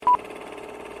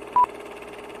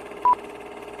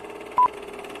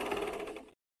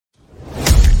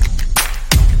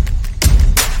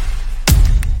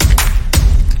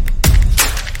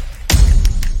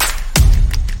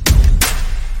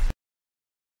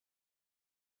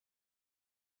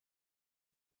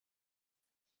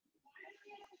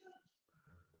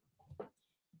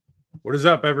What is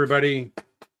up, everybody?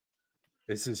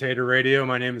 This is Hater Radio.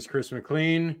 My name is Chris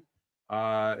McLean.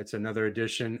 It's another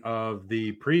edition of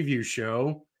the preview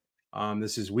show.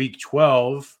 This is week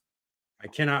 12. I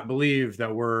cannot believe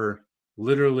that we're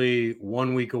literally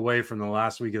 1 week away from the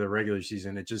last week of the regular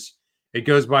season. It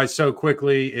goes by so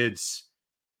quickly. It's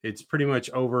pretty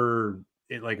much over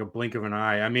it like a blink of an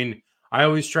eye. I mean, I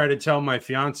always try to tell my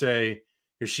fiance,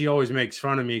 because she always makes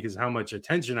fun of me because how much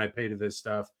attention I pay to this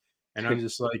stuff. And I'm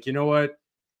just like, you know what?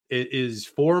 It is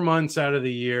 4 months out of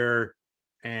the year.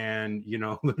 And,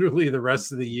 literally the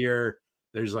rest of the year,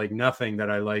 there's like nothing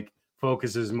that I like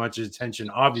focus as much attention,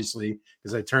 obviously,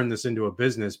 because I turned this into a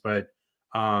business. But,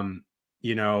 um,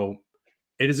 it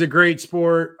is a great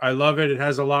sport. I love it. It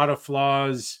has a lot of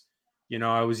flaws.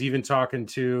 I was even talking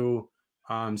to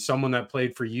someone that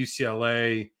played for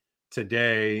UCLA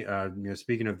today.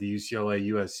 Speaking of the UCLA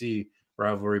USC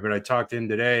rivalry, but I talked to him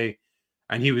today,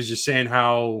 and he was just saying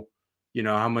how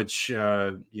much you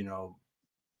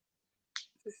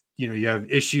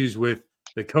have issues with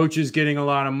the coaches getting a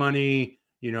lot of money.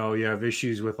 You have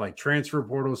issues with like transfer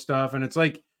portal stuff, and it's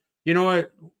like, you know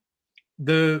what,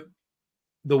 the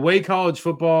way college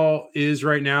football is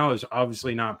right now is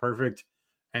obviously not perfect,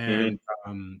 and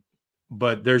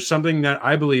but there's something that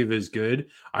I believe is good.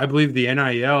 I believe the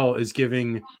NIL is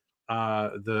giving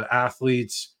the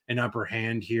athletes an upper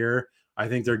hand here. I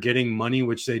think they're getting money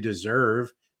which they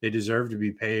deserve. They deserve to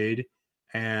be paid,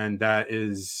 and that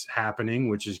is happening,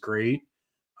 which is great.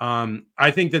 I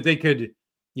think that they could,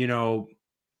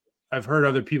 I've heard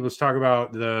other people talk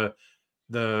about the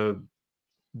not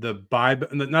the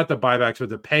buybacks, but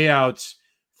the payouts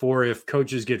for if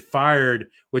coaches get fired,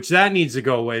 which that needs to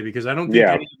go away because I don't think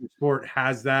any sport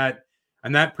has that.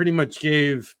 And that pretty much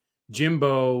gave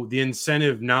Jimbo the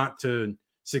incentive not to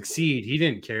succeed. He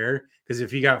didn't care because if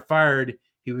he got fired,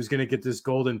 he was going to get this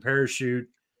golden parachute.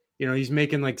 He's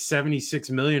making like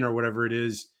 76 million or whatever it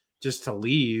is just to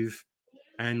leave.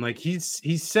 And like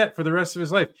he's set for the rest of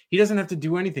his life. He doesn't have to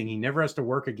do anything. He never has to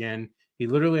work again. He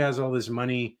literally has all this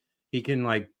money. He can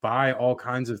like buy all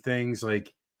kinds of things.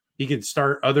 Like he could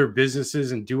start other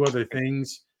businesses and do other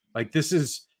things. Like this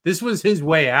was his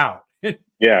way out.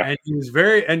 Yeah. And he was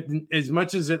and as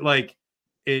much as it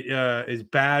is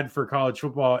bad for college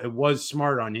football, it was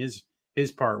smart on his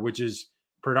part, which is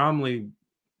predominantly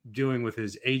doing with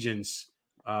his agents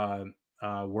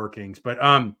workings. But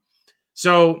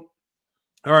so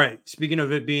all right, speaking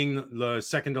of it being the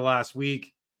second to last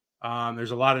week,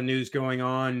 there's a lot of news going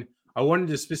on. I wanted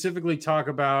to specifically talk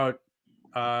about,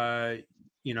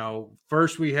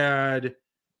 first we had,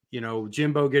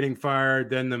 Jimbo getting fired,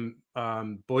 then the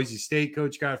Boise State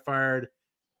coach got fired,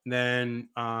 then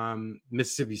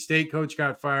Mississippi State coach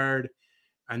got fired,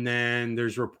 and then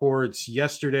there's reports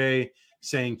yesterday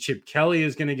saying Chip Kelly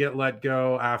is going to get let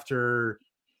go after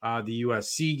the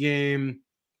USC game,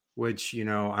 which,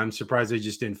 I'm surprised they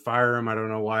just didn't fire him. I don't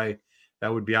know why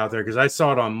that would be out there because I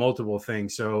saw it on multiple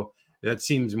things. So that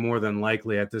seems more than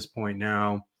likely at this point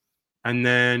now. And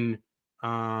then,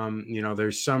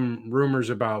 there's some rumors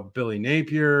about Billy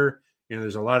Napier.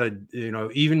 There's a lot of,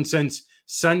 even since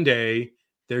Sunday,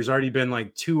 there's already been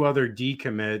like 2 other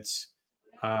decommits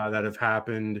that have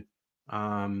happened.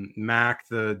 Mac,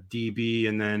 the DB,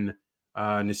 and then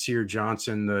Nasir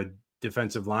Johnson, the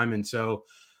defensive lineman. So,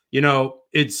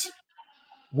 it's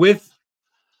with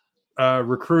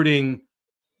recruiting,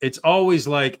 it's always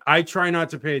like I try not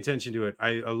to pay attention to it.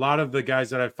 A lot of the guys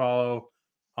that I follow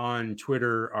on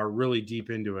Twitter are really deep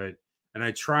into it, and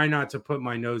I try not to put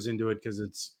my nose into it because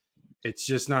it's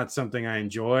just not something I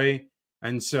enjoy.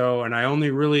 And I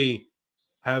only really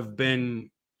have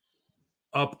been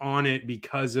up on it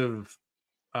because of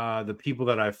the people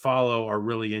that I follow are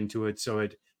really into it, so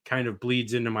it kind of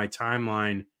bleeds into my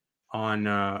timeline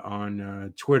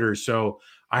on Twitter. So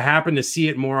I happen to see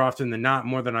it more often than not,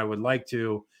 more than I would like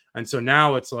to. And so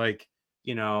now it's like,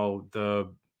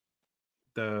 the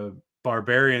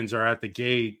Barbarians are at the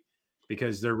gate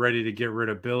because they're ready to get rid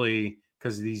of Billy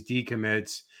because of these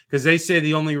decommits. Because they say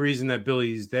the only reason that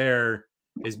Billy's there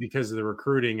is because of the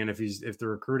recruiting, and if the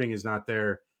recruiting is not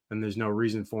there, then there's no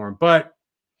reason for him. But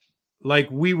like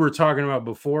we were talking about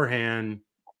beforehand,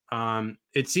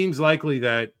 it seems likely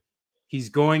that he's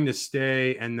going to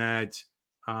stay, and that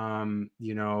the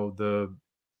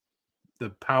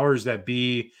powers that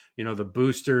be, the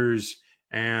boosters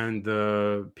and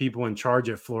the people in charge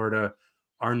at Florida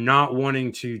are not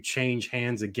wanting to change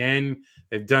hands again.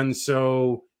 They've done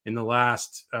so in the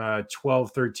last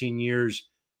 12, 13 years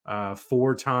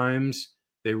 4 times.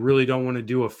 They really don't want to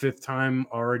do a 5th time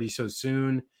already so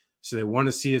soon. So they want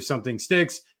to see if something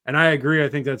sticks. And I agree. I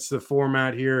think that's the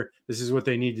format here. This is what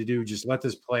they need to do. Just let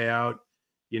this play out.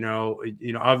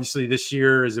 Obviously this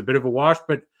year is a bit of a wash,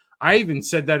 but I even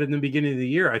said that in the beginning of the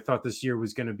year. I thought this year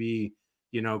was going to be,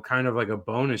 kind of like a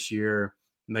bonus year.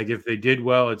 Like if they did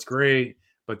well, it's great,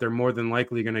 but they're more than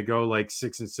likely going to go like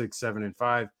 6-6,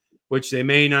 7-5, which they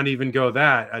may not even go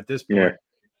that at this point. Yeah.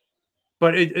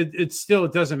 But it still,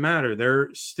 it doesn't matter. They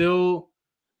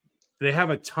have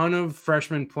a ton of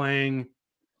freshmen playing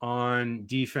on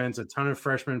defense, a ton of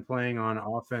freshmen playing on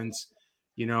offense.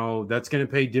 That's going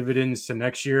to pay dividends to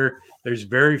next year. There's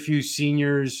very few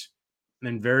seniors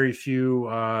and very few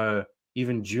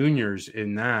even juniors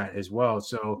in that as well.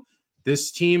 So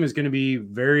this team is going to be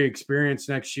very experienced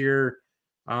next year.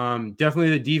 Definitely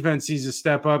the defense needs to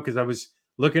step up, because I was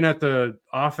looking at the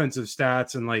offensive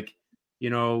stats and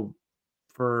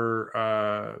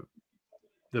for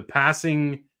the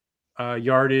passing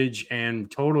yardage and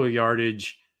total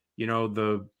yardage,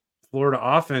 the Florida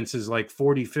offense is like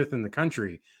 45th in the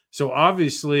country. So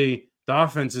obviously the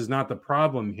offense is not the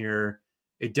problem here.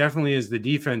 It definitely is the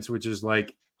defense, which is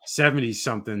like 70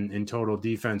 something in total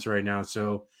defense right now.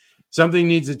 So something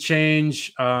needs to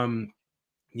change.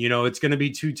 It's going to be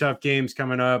 2 tough games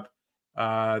coming up.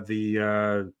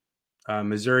 The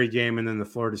Missouri game and then the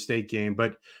Florida State game.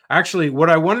 But actually, what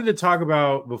I wanted to talk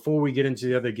about before we get into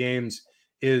the other games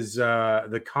is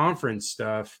the conference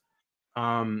stuff.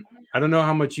 I don't know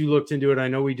how much you looked into it. I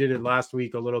know we did it last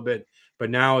week a little bit, but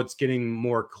now it's getting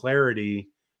more clarity.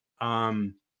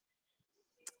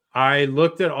 I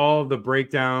looked at all of the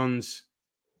breakdowns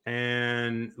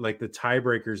and like the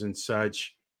tiebreakers and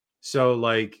such. So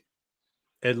like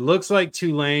it looks like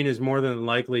Tulane is more than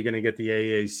likely going to get the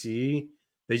AAC.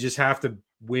 They just have to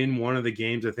win one of the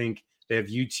games. I think they have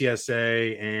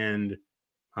UTSA and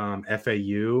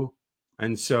FAU.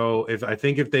 And so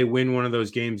if they win one of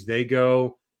those games, they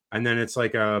go, and then it's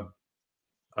like a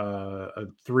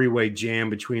 3-way jam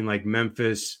between like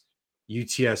Memphis,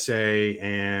 UTSA,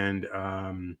 and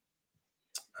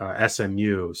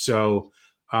SMU. So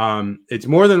it's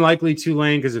more than likely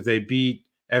Tulane, because if they beat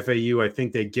FAU, I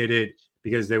think they get it,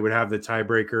 because they would have the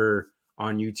tiebreaker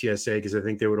on UTSA, because I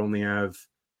think they would only have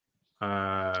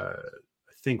I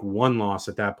think one loss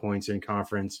at that point in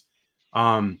conference.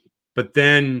 But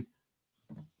then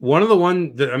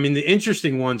the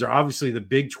interesting ones are obviously the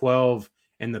Big 12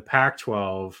 and the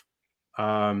Pac-12.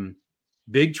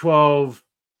 Big 12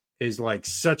 is like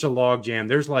such a logjam.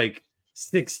 There's like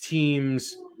 6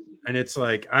 teams, and it's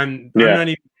like I'm not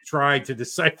even trying to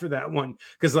decipher that one,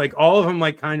 because like all of them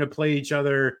like kind of play each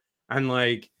other, and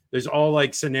like there's all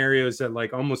like scenarios that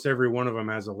like almost every one of them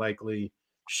has a likely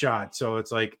shot. So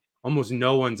it's like almost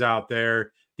no one's out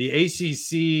there. The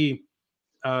ACC,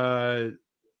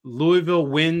 Louisville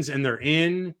wins and they're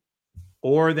in,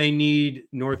 or they need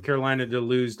North Carolina to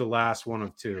lose the last one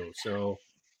of 2. So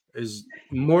is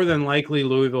more than likely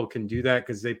Louisville can do that,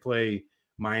 because they play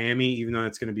Miami, even though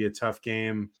it's going to be a tough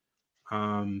game.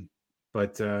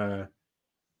 But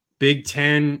Big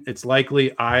 10, it's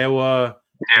likely Iowa,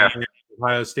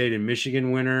 Ohio State, and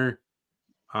Michigan winner.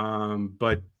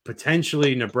 But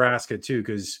potentially Nebraska too,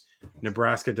 because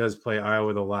Nebraska does play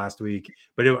Iowa the last week.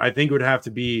 But I think it would have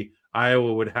to be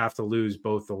Iowa would have to lose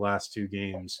both the last 2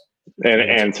 games.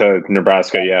 And to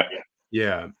Nebraska,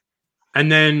 yeah.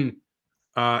 And then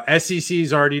SEC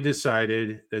is already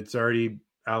decided. It's already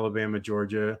Alabama,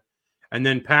 Georgia. And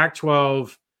then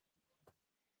Pac-12,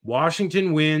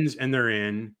 Washington wins and they're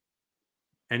in.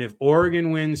 And if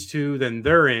Oregon wins too, then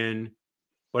they're in.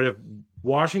 But if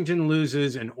Washington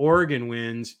loses and Oregon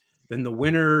wins, then the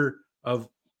winner of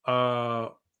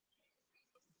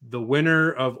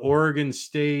Oregon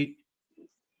State.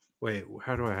 Wait,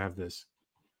 how do I have this?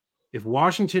 If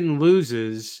Washington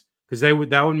loses, because that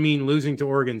would mean losing to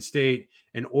Oregon State,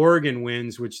 and Oregon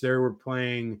wins, which they were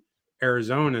playing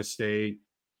Arizona State,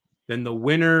 then the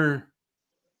winner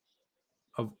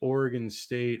of Oregon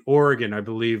State, Oregon, I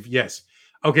believe. Yes.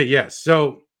 Okay, yes.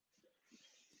 So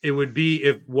it would be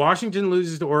if Washington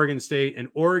loses to Oregon State and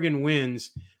Oregon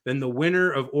wins, then the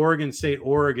winner of Oregon State,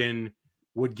 Oregon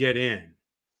would get in.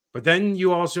 But then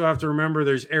you also have to remember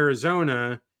there's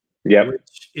Arizona. Yep.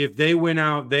 Which, if they win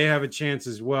out, they have a chance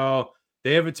as well.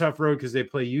 They have a tough road because they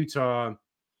play Utah.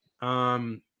 But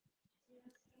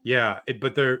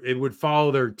it would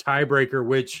follow their tiebreaker,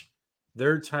 which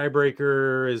their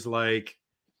tiebreaker is like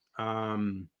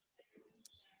common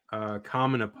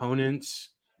opponents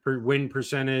per win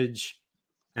percentage,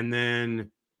 and then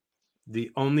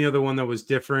the only other one that was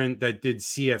different that did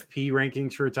CFP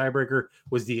rankings for a tiebreaker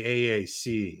was the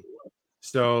AAC.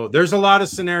 So there's a lot of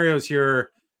scenarios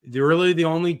here. They're really the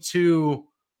only 2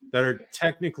 that are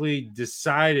technically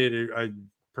decided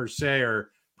per se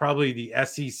are probably the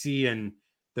SEC and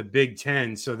the Big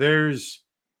Ten. So there's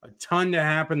a ton to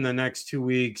happen the next 2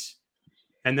 weeks.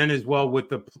 And then as well with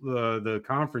the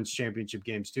conference championship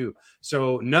games too.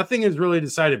 So nothing is really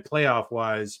decided playoff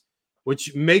wise,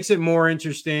 which makes it more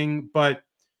interesting. But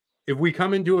if we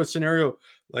come into a scenario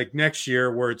like next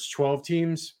year where it's 12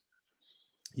 teams,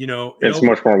 it's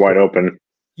much more wide open.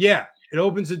 Yeah, it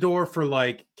opens the door for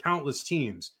like countless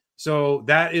teams. So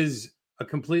that is a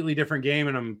completely different game,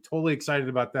 and I'm totally excited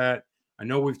about that. I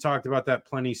know we've talked about that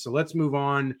plenty. So let's move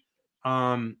on.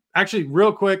 Actually,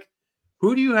 real quick,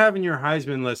 who do you have in your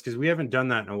Heisman list? Because we haven't done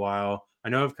that in a while. I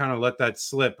know I've kind of let that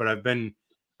slip, but I've been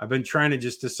trying to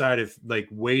just decide if like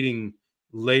waiting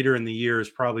later in the year is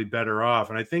probably better off,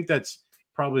 and I think that's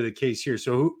probably the case here.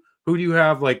 So who do you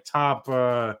have like top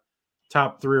 3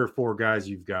 or 4 guys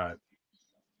you've got?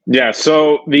 Yeah,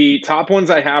 so the top ones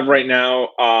I have right now,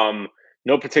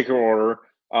 no particular order.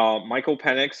 Michael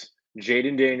Penix,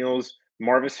 Jaden Daniels,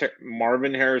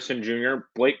 Marvin Harrison Jr.,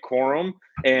 Blake Corum,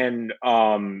 and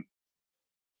Bo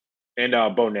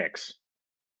Nix.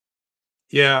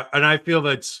 Yeah, and I feel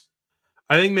I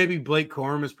think maybe Blake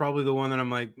Corum is probably the one that I'm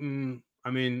like,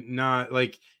 not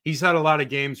like he's had a lot of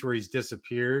games where he's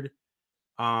disappeared,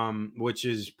 which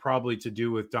is probably to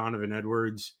do with Donovan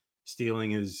Edwards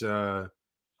stealing his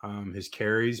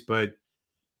carries, but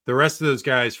the rest of those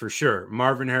guys for sure.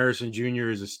 Marvin Harrison Jr.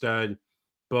 is a stud.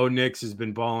 Bo Nix has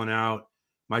been balling out.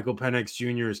 Michael Penix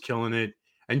Jr. is killing it.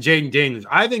 And Jaden Daniels.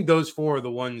 I think those 4 are the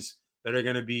ones that are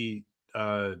going to be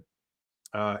in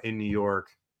New York.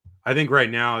 I think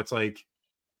right now it's like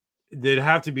there'd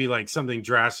have to be like something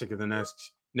drastic in the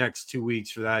next 2 weeks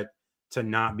for that to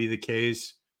not be the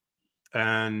case.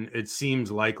 And it seems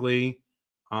likely.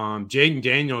 Jaden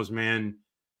Daniels, man,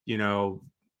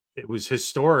 it was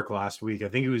historic last week. I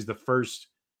think he was the first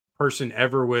person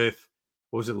ever with,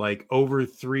 what was it, like over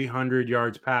 300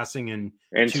 yards passing and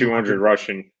 200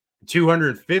 rushing,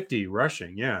 250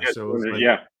 rushing. Yeah. So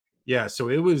so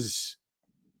it was.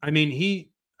 I mean,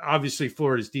 he obviously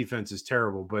Florida's defense is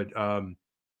terrible, but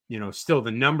still the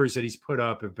numbers that he's put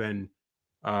up have been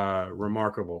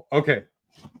remarkable. Okay,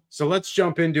 so let's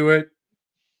jump into it.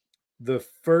 The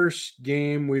first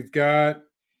game we've got.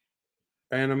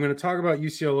 And I'm going to talk about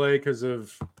UCLA because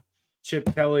of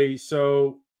Chip Kelly.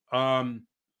 So, it's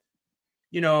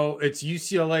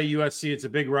UCLA, USC. It's a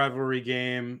big rivalry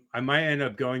game. I might end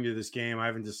up going to this game. I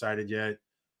haven't decided yet.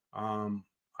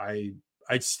 I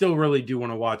still really do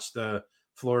want to watch the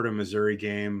Florida Missouri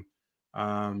game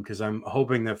because I'm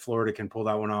hoping that Florida can pull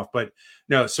that one off. But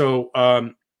no, so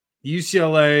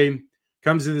UCLA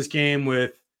comes to this game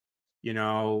with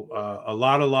a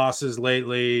lot of losses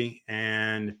lately,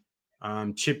 and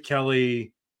Chip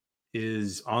Kelly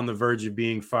is on the verge of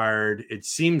being fired. It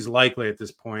seems likely at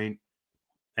this point.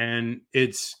 And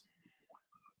it's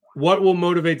what will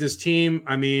motivate this team.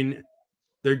 I mean,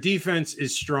 their defense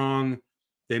is strong.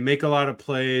 They make a lot of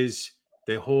plays.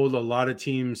 They hold a lot of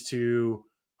teams to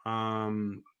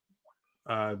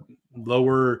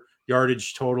lower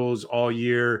yardage totals all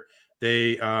year.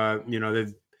 They've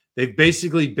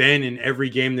basically been in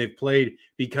every game they've played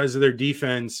because of their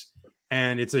defense.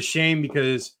 And it's a shame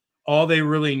because all they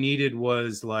really needed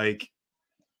was above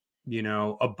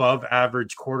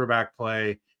average quarterback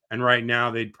play. And right now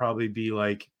they'd probably be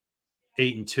like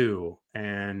 8-2.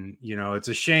 And, it's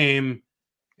a shame,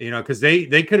 because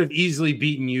they could have easily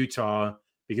beaten Utah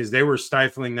because they were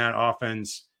stifling that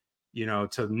offense,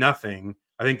 to nothing.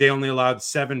 I think they only allowed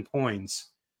 7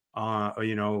 points,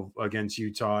 against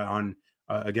Utah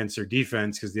against their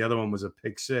defense because the other one was a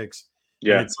pick 6.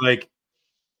 Yeah. And it's like,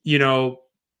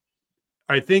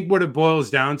 I think what it boils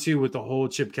down to with the whole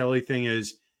Chip Kelly thing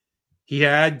is he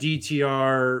had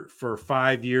DTR for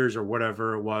 5 years or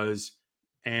whatever it was,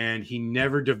 and he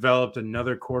never developed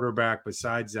another quarterback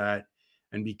besides that.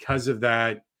 And because of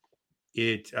that,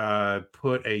 it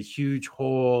put a huge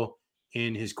hole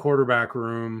in his quarterback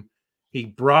room. He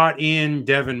brought in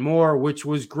Devin Moore, which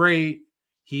was great.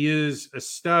 He is a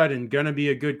stud and going to be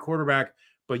a good quarterback,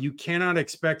 but you cannot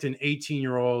expect an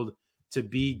 18-year-old to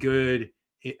be good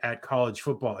at college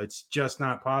football. It's just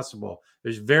not possible.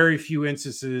 There's very few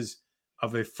instances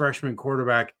of a freshman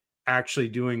quarterback actually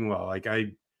doing well. Like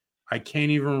I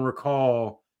can't even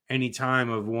recall any time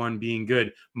of one being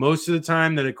good. Most of the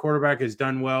time that a quarterback has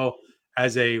done well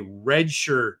as a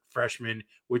redshirt freshman,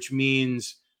 which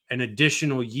means an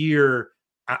additional year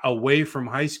away from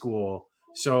high school.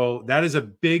 So that is a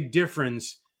big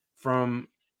difference from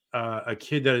a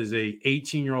kid that is a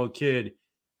 18-year-old kid.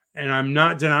 And I'm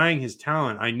not denying his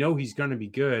talent. I know he's going to be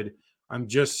good. I'm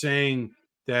just saying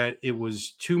that it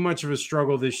was too much of a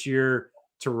struggle this year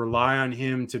to rely on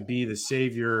him to be the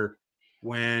savior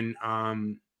when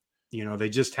they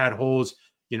just had holes.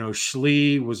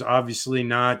 Schlee was obviously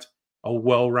not a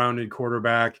well-rounded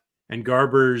quarterback, and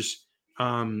Garbers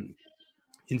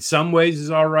in some ways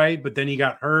is all right, but then he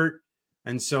got hurt,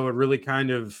 and so it really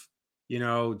kind of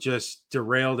just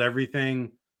derailed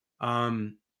everything. I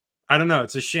don't know.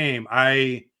 It's a shame.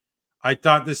 I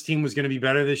thought this team was going to be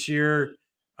better this year.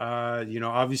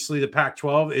 Obviously the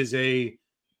Pac-12 is a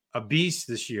beast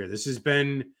this year. This has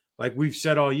been, like we've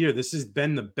said all year, this has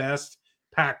been the best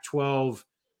Pac-12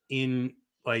 in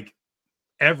like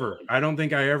ever. I don't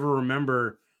think I ever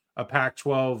remember a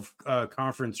Pac-12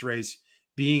 conference race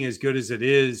being as good as it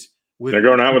is. They're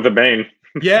going out with a bang.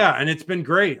 Yeah, and it's been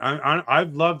great.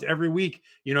 I've loved every week.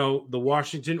 The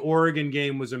Washington Oregon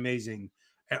game was amazing.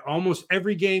 Almost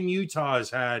every game Utah has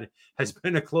had has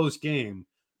been a close game.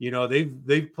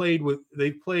 They've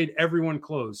played everyone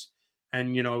close,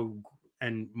 and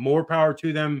and more power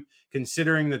to them,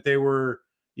 considering that they were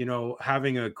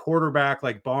having a quarterback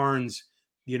like Barnes,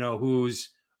 who's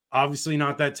obviously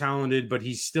not that talented, but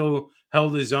he still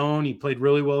held his own. He played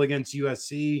really well against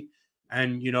USC,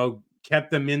 and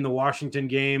kept them in the Washington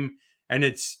game, and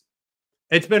it's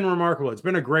been remarkable. It's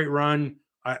been a great run.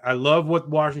 I love what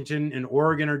Washington and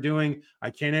Oregon are doing. I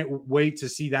can't wait to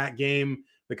see that game,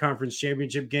 the conference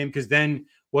championship game, because then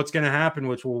what's going to happen,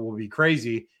 which will be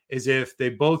crazy, is if they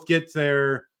both get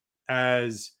there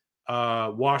as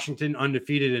Washington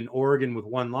undefeated and Oregon with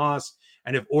one loss,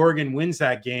 and if Oregon wins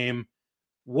that game,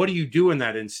 what do you do in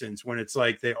that instance when it's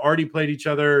like they already played each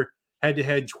other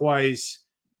head-to-head twice,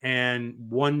 and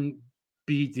one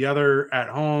beat the other at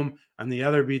home and the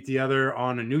other beat the other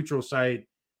on a neutral site?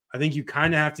 I think you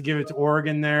kind of have to give it to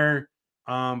Oregon there.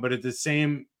 But at the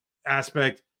same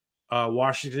aspect,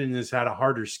 Washington has had a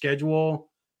harder schedule.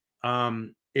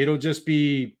 It'll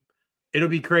be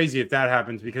crazy if that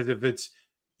happens, because if it's,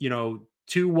 2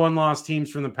 one-loss teams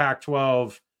from the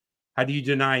Pac-12, how do you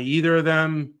deny either of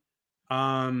them?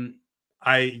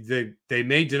 They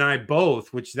may deny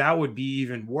both, which that would be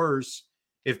even worse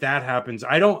if that happens.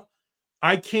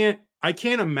 I can't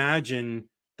imagine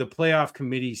the playoff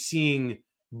committee seeing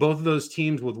both of those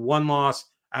teams with one loss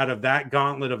out of that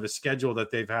gauntlet of a schedule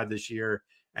that they've had this year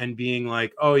and being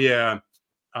like, oh yeah,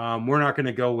 we're not going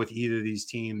to go with either of these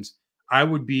teams. I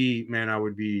would be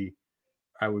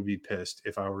pissed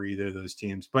if I were either of those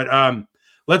teams. But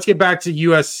let's get back to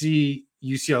USC,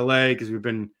 UCLA, because we've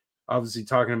been obviously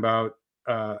talking about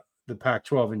the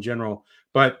Pac-12 in general.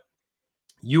 But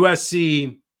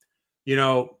USC,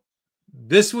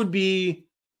 this would be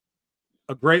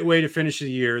a great way to finish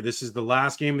the year. This is the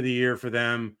last game of the year for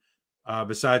them,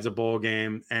 besides a bowl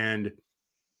game, and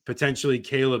potentially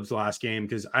Caleb's last game,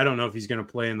 because I don't know if he's going to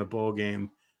play in the bowl game,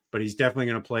 but he's definitely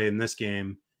going to play in this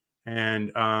game.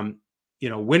 And,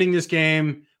 winning this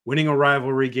game, winning a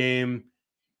rivalry game,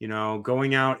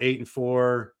 going out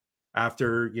 8-4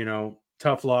 after,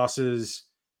 tough losses,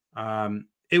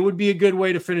 it would be a good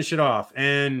way to finish it off.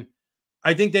 And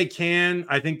I think they can.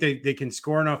 I think they can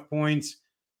score enough points.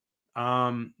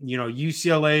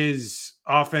 UCLA's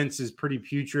offense is pretty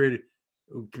putrid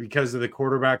because of the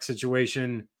quarterback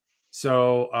situation.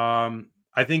 So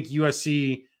I think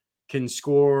USC can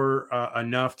score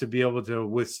enough to be able to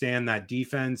withstand that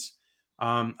defense.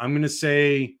 I'm going to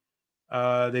say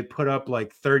they put up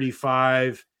like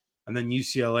 35, and then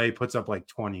UCLA puts up like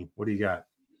 20. What do you got?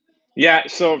 Yeah,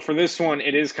 so for this one,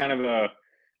 it is kind of a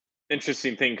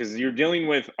interesting thing because you're dealing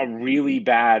with a really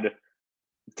bad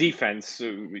defense,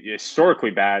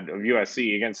 historically bad, of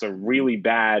USC against a really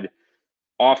bad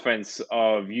offense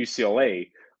of UCLA,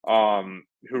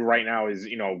 who right now is,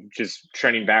 just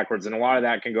trending backwards. And a lot of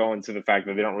that can go into the fact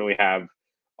that they don't really have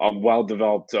a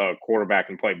well-developed quarterback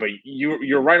in play. But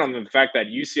you're right on the fact that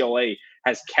UCLA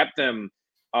has kept them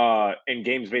in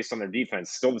games based on their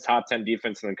defense, still the top 10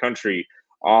 defense in the country.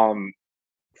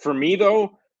 For me,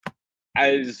 though,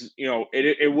 as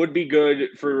it would be good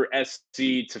for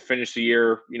SC to finish the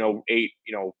year,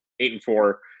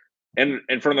 8-4, and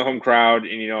in front of the home crowd,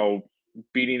 and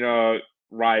beating a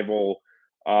rival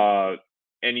and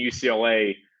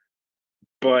UCLA.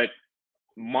 But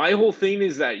my whole thing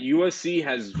is that USC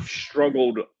has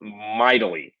struggled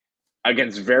mightily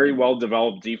against very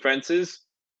well-developed defenses.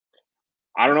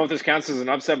 I don't know if this counts as an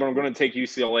upset, but I'm going to take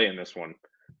UCLA in this one.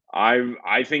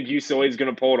 I think UCLA is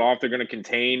going to pull it off. They're going to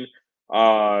contain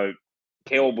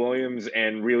Caleb Williams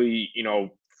and really,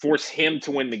 force him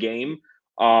to win the game.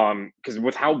 Because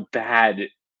with how bad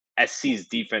SC's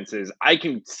defense is, I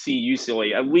can see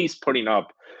UCLA at least putting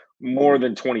up more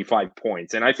than 25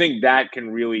 points. And I think that can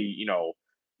really,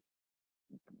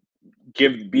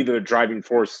 be the driving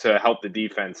force to help the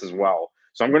defense as well.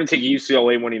 So I'm going to take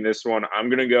UCLA winning this one. I'm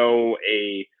going to go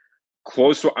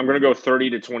I'm going to go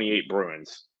 30-28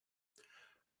 Bruins.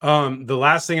 The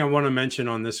last thing I want to mention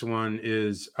on this one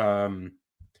is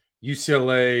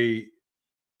UCLA,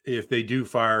 if they do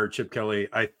fire Chip Kelly,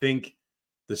 I think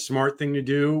the smart thing to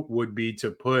do would be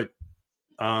to put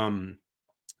the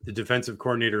defensive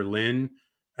coordinator Lynn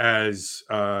as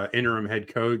interim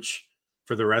head coach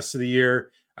for the rest of the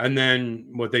year. And then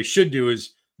what they should do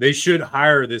is they should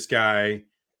hire this guy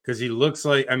because he looks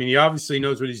like, I mean, he obviously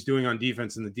knows what he's doing on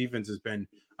defense, and the defense has been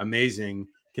amazing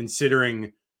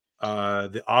considering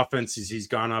the offenses he's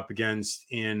gone up against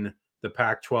in the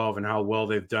Pac-12 and how well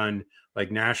they've done.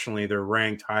 Like nationally, they're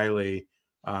ranked highly.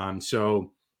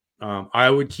 So I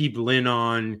would keep Lynn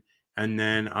on, and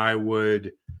then I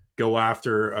would go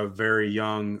after a very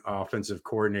young offensive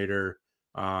coordinator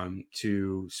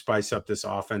to spice up this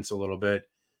offense a little bit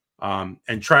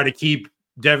and try to keep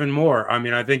Devin Moore. I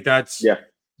mean, I think that's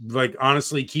like,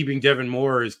 honestly, keeping Devin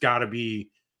Moore has got to be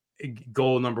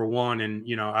goal number one. And,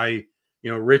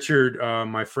 Richard,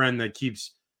 my friend that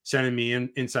keeps sending me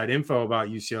inside info about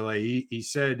UCLA, he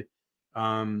said,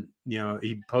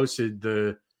 he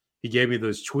posted he gave me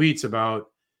those tweets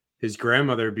about his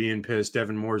grandmother being pissed,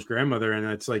 Devin Moore's grandmother. And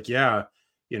it's like, yeah,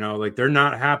 like they're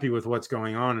not happy with what's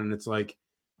going on. And it's like,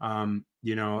 I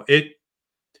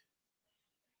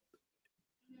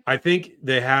think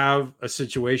they have a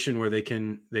situation where they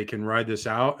can ride this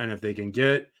out. And if they can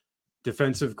get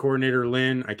defensive coordinator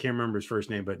Lynn, I can't remember his first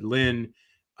name, but Lynn,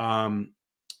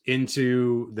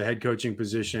 into the head coaching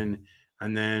position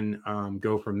and then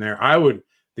go from there.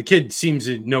 The kid seems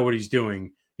to know what he's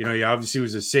doing. He obviously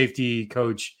was a safety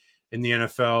coach in the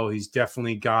NFL. He's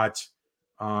definitely got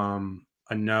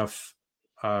enough,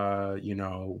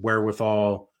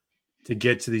 wherewithal to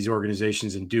get to these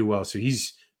organizations and do well. So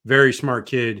he's a very smart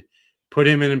kid. Put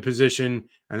him in a position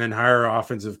and then hire an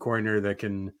offensive coordinator that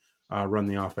can run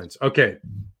the offense. Okay.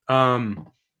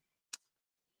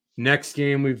 Next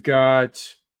game we've got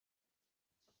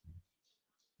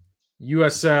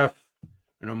USF,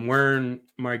 and I'm wearing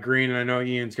my green, and I know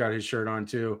Ian's got his shirt on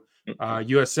too.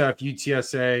 USF,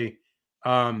 UTSA.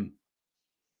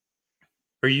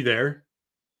 Are you there?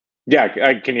 Yeah,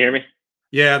 can you hear me?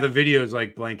 Yeah, the video is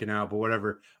like blanking out, but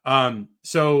whatever. UTSA's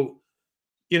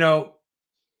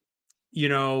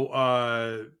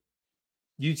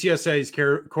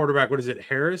quarterback, what is it,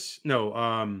 Harris?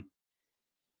 No.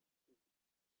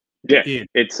 Yeah, Ian.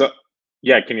 It's can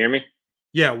you hear me?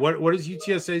 Yeah, what is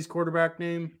UTSA's quarterback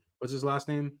name? What's his last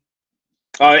name?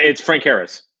 It's Frank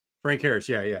Harris. Frank Harris,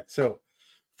 yeah. So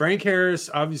Frank Harris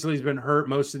obviously has been hurt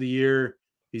most of the year.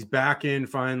 He's back in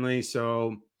finally,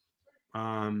 so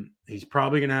he's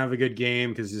probably going to have a good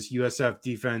game because this USF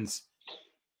defense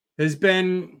has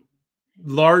been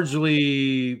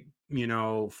largely,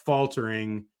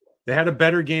 faltering. They had a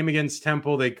better game against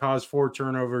Temple. They caused 4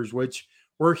 turnovers, which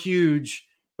were huge,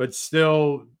 but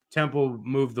still Temple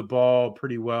moved the ball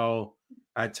pretty well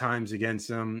at times against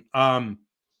them.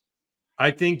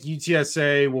 I think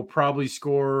UTSA will probably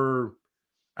score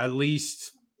at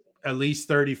least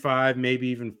 35, maybe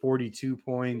even 42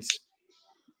 points.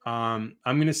 I'm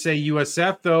going to say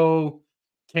USF, though,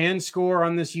 can score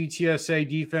on this UTSA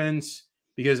defense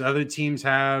because other teams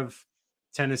have.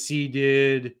 Tennessee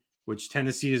did, which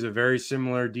Tennessee is a very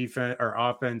similar defense or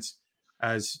offense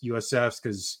as USF's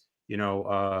because,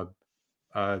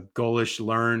 Golish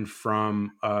learned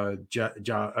from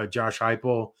Josh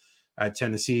Heupel at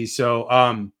Tennessee. So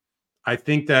I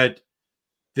think that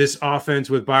this offense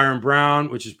with Byron Brown,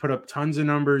 which has put up tons of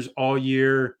numbers all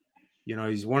year,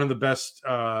 he's one of the best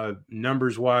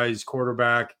numbers-wise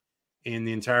quarterback in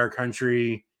the entire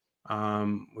country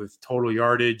with total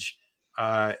yardage.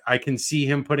 I can see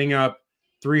him putting up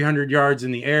 300 yards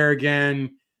in the air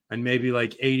again and maybe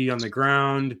like 80 on the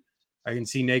ground. I can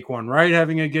see Naquan Wright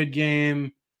having a good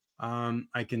game.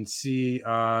 I can see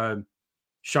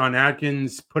Sean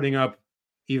Atkins putting up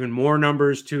even more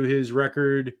numbers to his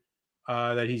record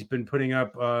that he's been putting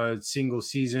up single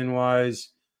season wise.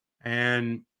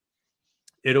 And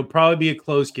it'll probably be a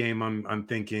close game, I'm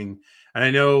thinking. And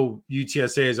I know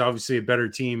UTSA is obviously a better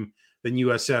team than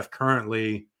USF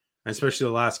currently, especially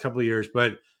the last couple of years.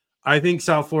 But I think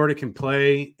South Florida can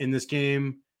play in this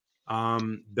game.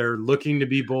 They're looking to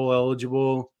be bowl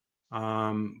eligible.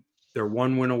 They're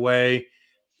 1 win away.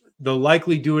 They'll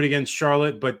likely do it against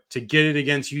Charlotte, but to get it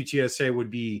against UTSA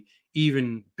would be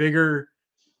even bigger.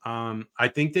 I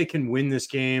think they can win this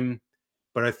game,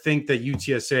 but I think that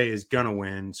UTSA is going to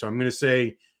win. So I'm going to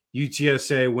say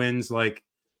UTSA wins like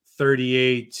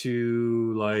 38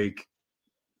 to like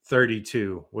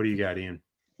 32. What do you got, Ian?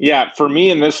 Yeah, for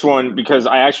me in this one, because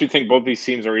I actually think both these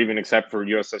teams are even except for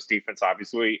USF's defense,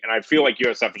 obviously. And I feel like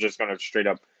USF is just going to straight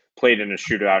up play it in a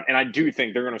shootout. And I do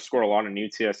think they're going to score a lot in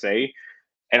UTSA.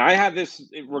 And I have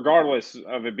this, regardless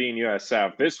of it being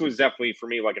USF, this was definitely for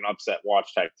me like an upset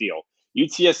watch type deal.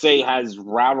 UTSA has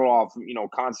rattled off,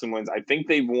 constant wins. I think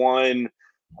they've won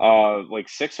like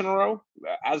 6 in a row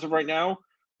as of right now.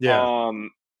 Yeah.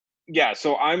 Yeah,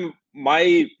 so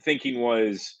my thinking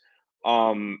was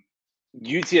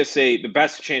UTSA, the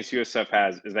best chance USF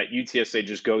has is that UTSA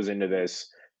just goes into this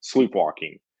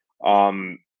sleepwalking.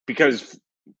 Because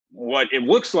what it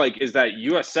looks like is that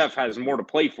USF has more to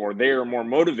play for. They are more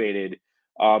motivated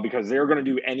because they're going to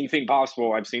do anything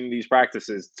possible. I've seen these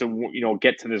practices to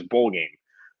get to this bowl game.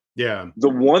 Yeah. The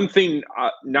one thing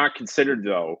not considered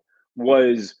though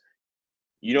was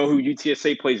who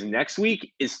UTSA plays next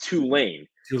week is Tulane.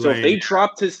 So if they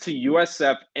drop this to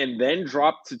USF and then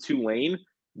drop to Tulane,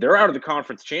 they're out of the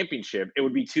conference championship. It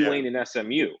would be Tulane and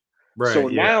SMU. Right. So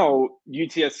now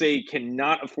UTSA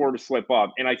cannot afford to slip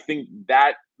up. And I think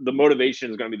that the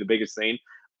motivation is going to be the biggest thing.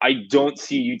 I don't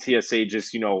see UTSA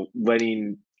just,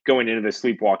 going into the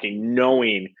sleepwalking,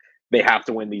 knowing they have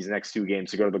to win these next 2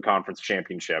 games to go to the conference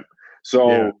championship.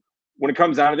 So when it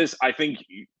comes out of this, I think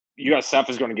USF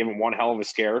is going to give them one hell of a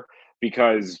scare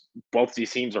because both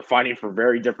these teams are fighting for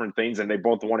very different things and they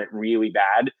both want it really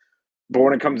bad. But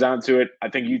when it comes down to it, I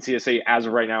think UTSA, as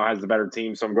of right now, has the better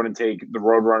team. So I'm going to take the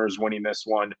Roadrunners winning this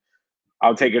one.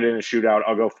 I'll take it in a shootout.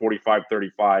 I'll go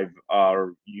 45-35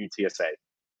 UTSA.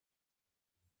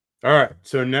 All right.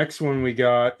 So next one we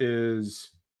got is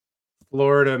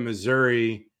Florida,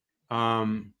 Missouri.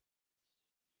 I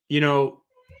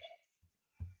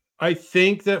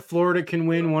think that Florida can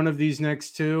win one of these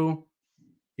next 2.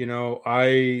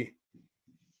 I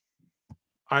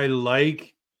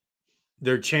like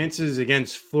their chances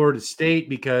against Florida State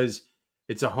because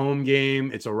it's a home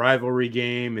game, it's a rivalry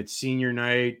game, it's senior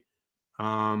night.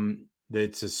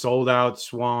 It's a sold out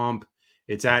Swamp.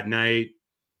 It's at night.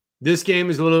 This game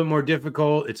is a little bit more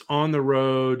difficult. It's on the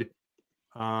road.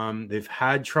 They've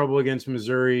had trouble against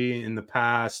Missouri in the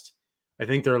past. I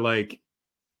think they're like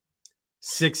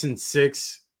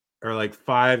 6-6 or like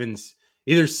 5 and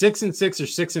either 6-6 or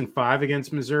 6-5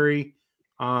 against Missouri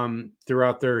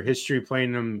throughout their history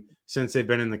playing them since they've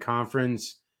been in the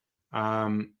conference.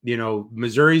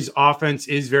 Missouri's offense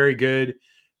is very good.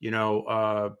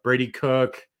 Brady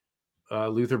Cook,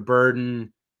 Luther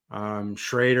Burden,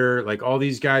 Schrader, like all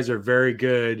these guys are very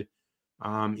good.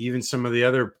 Even some of the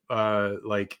other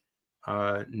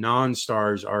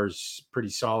non-stars are pretty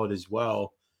solid as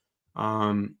well.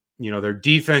 Their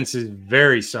defense is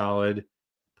very solid,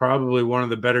 probably one of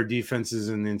the better defenses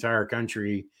in the entire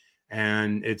country.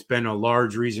 And it's been a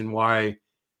large reason why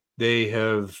they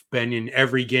have been in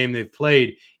every game they've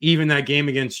played, even that game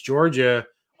against Georgia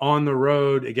on the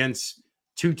road against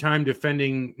 2-time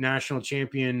defending national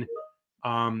champion.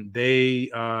 They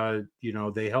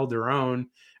held their own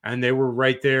and they were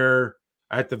right there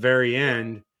at the very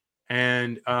end.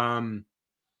 And, I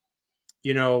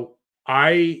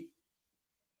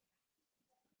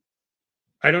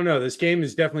don't know. This game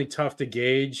is definitely tough to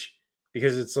gauge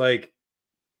because it's like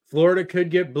Florida could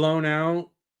get blown out,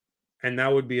 and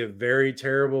that would be a very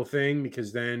terrible thing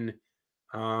because then,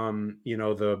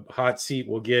 the hot seat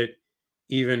will get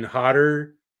even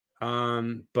hotter.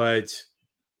 But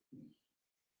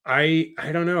I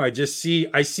don't know. I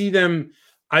see them.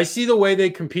 I see the way they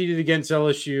competed against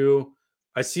LSU.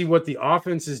 I see what the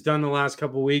offense has done the last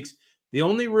couple of weeks. The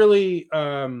only real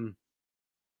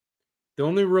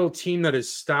team that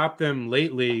has stopped them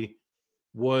lately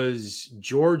was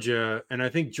Georgia, and I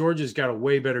think Georgia's got a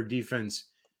way better defense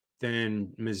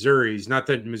than Missouri's. Not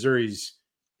that Missouri's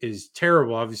is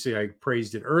terrible. Obviously, I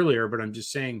praised it earlier, but I'm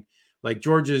just saying, like,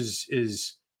 Georgia's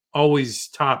is always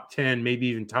top 10, maybe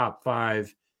even top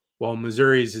 5, while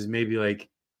Missouri's is maybe like,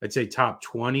 I'd say top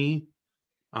 20.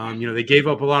 They gave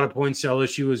up a lot of points to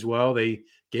LSU as well. They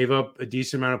gave up a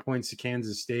decent amount of points to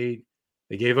Kansas State.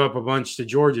 They gave up a bunch to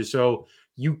Georgia. So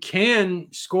you can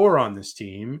score on this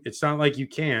team. It's not like you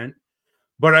can't.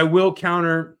 But I will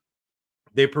counter,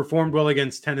 they performed well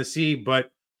against Tennessee,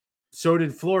 but so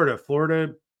did Florida.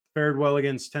 Florida fared well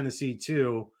against Tennessee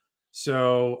too.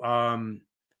 So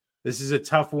this is a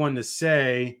tough one to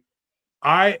say.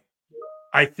 I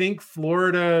think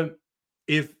Florida,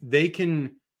 if they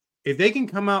can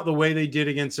come out the way they did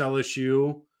against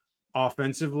LSU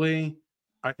offensively,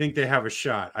 I think they have a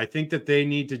shot. I think that they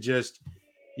need to just,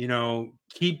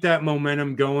 keep that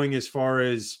momentum going as far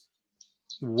as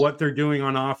what they're doing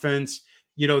on offense.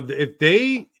 I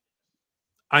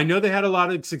know they had a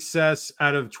lot of success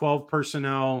out of 12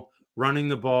 personnel running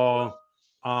the ball.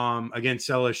 against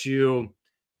LSU.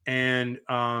 And,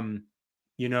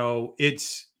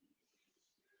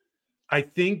 I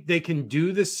think they can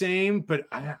do the same, but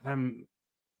I'm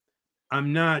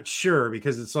not sure,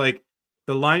 because it's like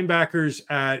the linebackers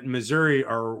at Missouri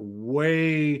are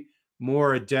way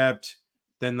more adept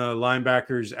than the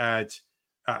linebackers at,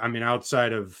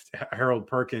 outside of Harold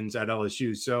Perkins at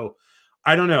LSU. So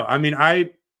I don't know.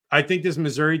 I think this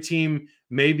Missouri team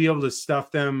may be able to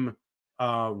stuff them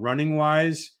running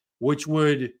wise, which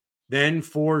would then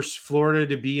force Florida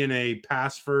to be in a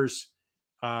pass first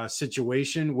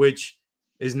situation, which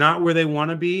is not where they want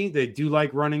to be. They do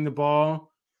like running the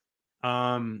ball.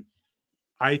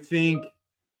 I think,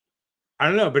 I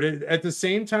don't know, but at the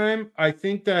same time, I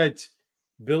think that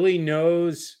Billy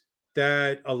knows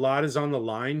that a lot is on the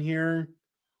line here,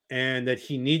 and that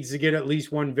he needs to get at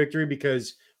least one victory,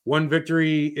 because one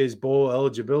victory is bowl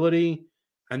eligibility.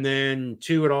 And then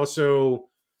two, it also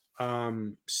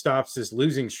stops this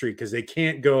losing streak, because they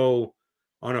can't go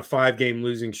on a 5-game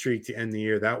losing streak to end the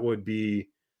year. That would be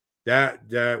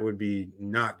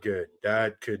not good.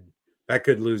 That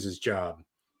could lose his job.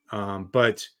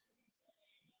 But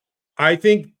I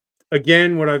think,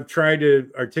 again, what I've tried to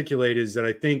articulate is that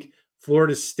I think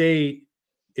Florida State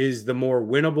is the more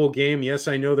winnable game. Yes,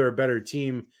 I know they're a better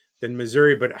team than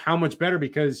Missouri, but how much better?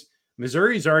 Because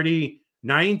Missouri's already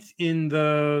 9th in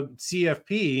the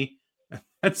CFP.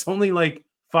 That's only like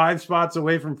 5 spots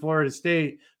away from Florida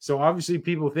State. So obviously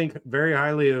people think very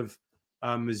highly of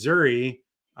Missouri.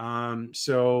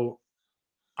 So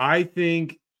I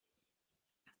think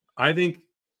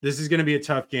this is going to be a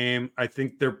tough game. I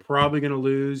think they're probably going to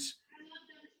lose,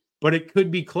 but it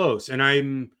could be close. And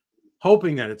I'm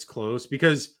hoping that it's close,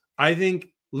 because I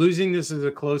think losing this as a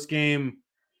close game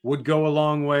would go a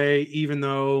long way, even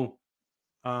though,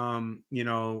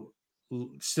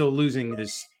 still losing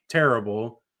is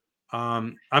terrible.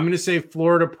 I'm going to say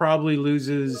Florida probably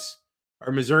loses,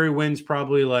 or Missouri wins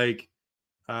probably like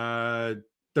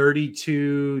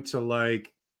 32 to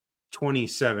like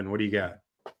 27. What do you got?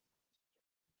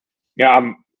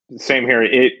 Yeah, same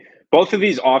here. Both of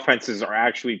these offenses are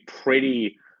actually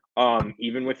pretty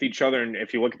even with each other. And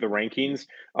if you look at the rankings,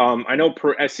 I know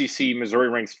per SEC, Missouri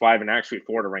ranks 5, and actually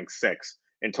Florida ranks 6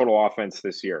 in total offense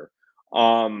this year.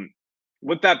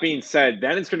 With that being said,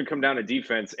 then it's going to come down to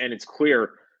defense, and it's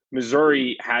clear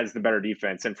Missouri has the better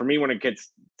defense. And for me, when it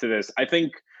gets to this, I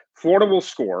think Florida will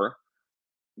score.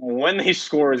 When they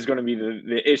score is going to be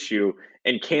the issue.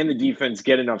 And can the defense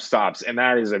get enough stops? And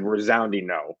that is a resounding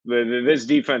no. This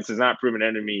defense has not proven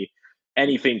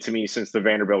anything to me since the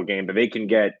Vanderbilt game, but they can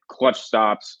get clutch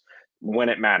stops when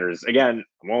it matters. Again,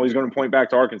 I'm always going to point back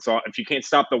to Arkansas. If you can't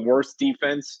stop the worst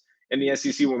defense in the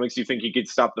SEC, what makes you think you could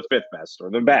stop the 5th best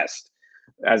or the best,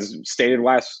 as stated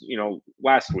last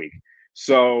week?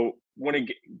 So when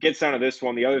it gets down to this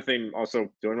one, the other thing, also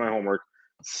doing my homework,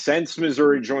 since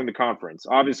Missouri joined the conference,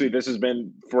 obviously this has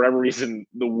been, for whatever reason,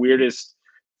 the weirdest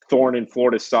thorn in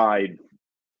Florida's side,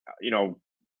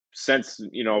 since,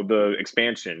 the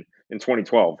expansion in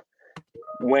 2012.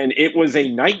 When it was a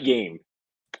night game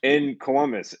in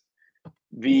Columbus,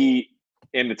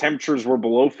 and the temperatures were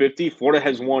below 50, Florida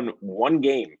has won one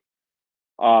game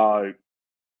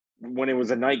when it was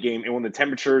a night game. And when the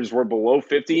temperatures were below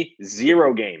 50,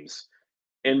 0 games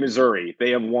in Missouri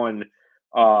they have won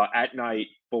at night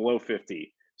below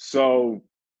 50. So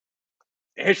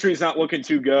history's not looking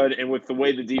too good. And with the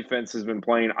way the defense has been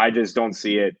playing, I just don't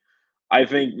see it. I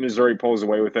think Missouri pulls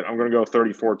away with it. I'm going to go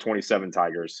 34-27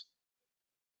 Tigers.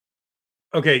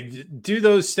 Okay, do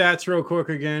those stats real quick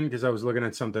again, because I was looking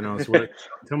at something else.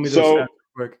 Tell me those stats real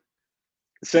quick.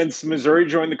 Since Missouri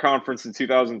joined the conference in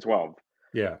 2012,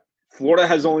 yeah, Florida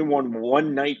has only won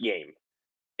one night game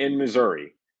in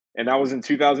Missouri, and that was in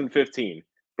 2015.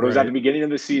 But it was at the beginning of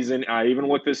the season. I even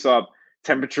looked this up.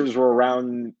 Temperatures were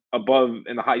around above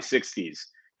in the high 60s.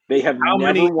 They have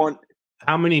never won.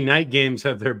 How many night games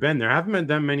have there been? There haven't been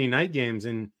that many night games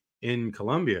in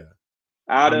Columbia.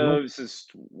 Out of this is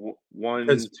 1,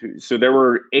 2. So there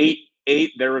were 8.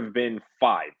 There have been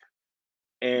 5.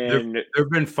 And there have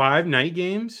been 5 night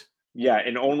games? Yeah,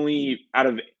 and only out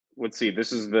of, let's see,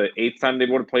 this is the 8th time they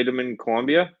would have played them in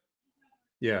Columbia.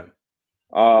 Yeah.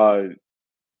 I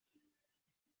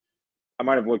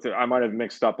might have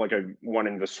mixed up like one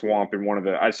in the swamp and one of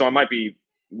the. So I might be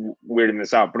weirding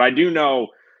this out, but I do know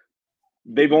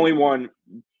they've only won.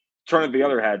 Turn it the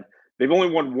other head. They've only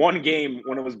won one game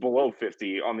when it was below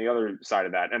 50 on the other side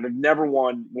of that, and they've never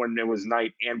won when it was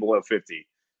night and below 50.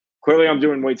 Clearly, I'm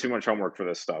doing way too much homework for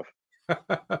this stuff.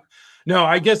 No,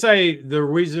 I guess the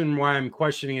reason why I'm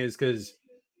questioning is because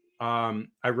I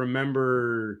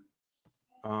remember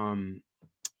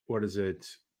what is it?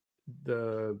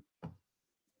 The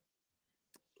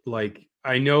like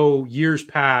I know years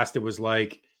past it was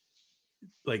like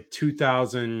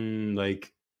 2000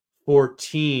 like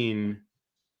 14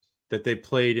 that they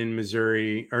played in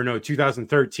Missouri, or no,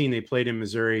 2013 they played in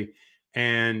Missouri,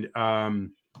 and That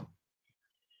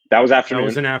was that afternoon.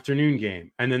 was an afternoon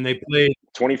game, and then they played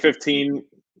 2015.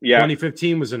 Yeah,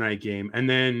 2015 was a night game, and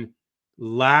then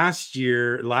last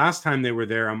time they were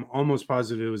there, I'm almost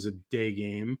positive it was a day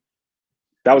game.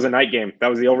 that was a night game. That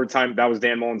was the overtime. That was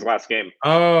Dan Mullen's last game.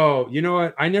 Oh, you know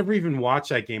what? I never even watched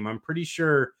that game. I'm pretty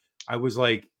sure I was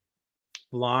like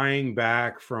flying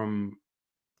back from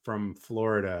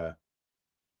Florida,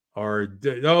 or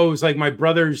it was like it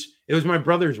was my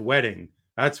brother's wedding.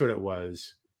 That's what it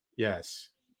was. Yes.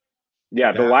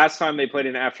 Yeah, the last time they played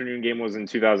an afternoon game was in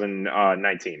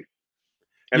 2019.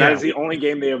 And that is the only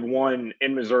game they have won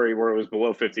in Missouri where it was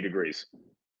below 50 degrees.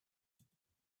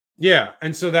 Yeah,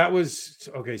 and so that was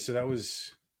okay. So that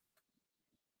was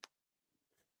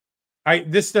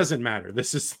this doesn't matter.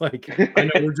 This is like I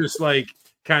know we're just like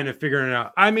kind of figuring it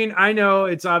out. I mean, I know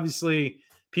it's obviously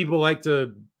people like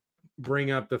to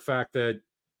bring up the fact that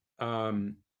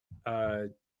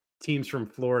teams from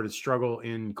Florida struggle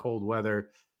in cold weather.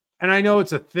 And I know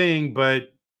it's a thing,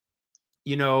 but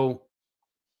you know,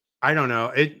 I don't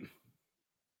know.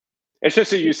 It's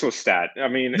just a useless stat. I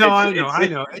mean, no, I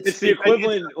know. It's the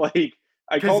equivalent. Like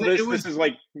I call this is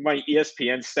like my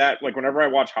ESPN stat. Like whenever I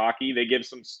watch hockey, they give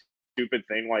some stupid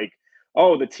thing like,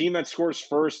 "Oh, the team that scores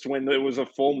first when it was a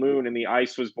full moon and the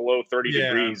ice was below 30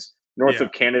 degrees north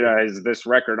of Canada has this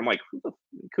record." I'm like,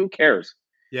 who cares?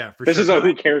 Yeah, for this sure. is a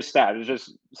who cares stat. It's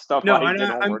just stuff. No,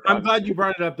 I'm glad you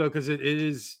brought it up though, because it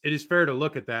is fair to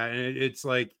look at that, and it's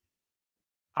like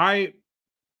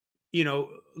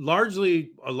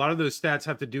largely a lot of those stats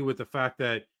have to do with the fact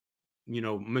that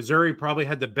Missouri probably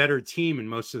had the better team in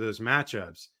most of those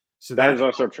matchups. So that is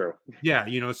also true. Yeah,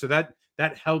 so that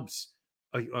helps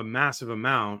a massive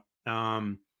amount.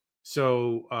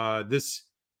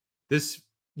 This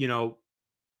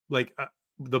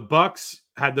the Bucks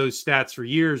had those stats for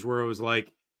years where it was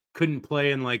like couldn't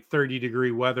play in like 30-degree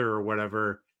weather or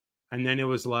whatever, and then it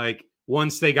was like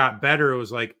once they got better, it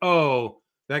was like, oh,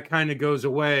 that kind of goes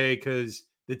away because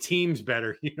the team's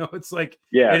better. It's like,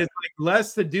 and it's like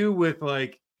less to do with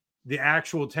like the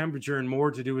actual temperature and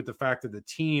more to do with the fact that the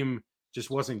team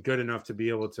just wasn't good enough to be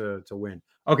able to win.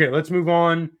 Okay, let's move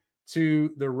on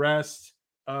to the rest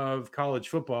of college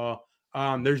football.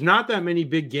 There's not that many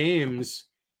big games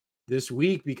this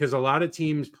week because a lot of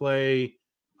teams play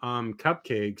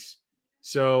cupcakes.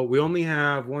 So we only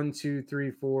have 1, 2,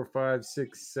 3, 4, 5,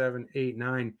 6, 7, 8,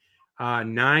 9.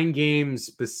 9 games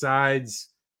besides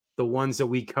the ones that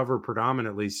we cover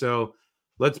predominantly. So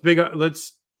let's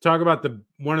talk about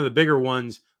one of the bigger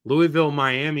ones, Louisville,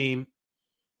 Miami.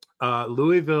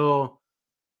 Louisville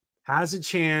has a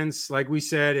chance, like we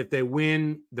said, if they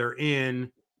win, they're in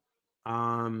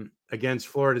against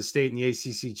Florida State in the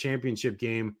ACC championship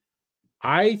game.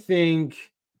 I think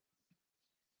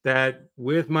that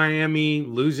with Miami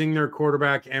losing their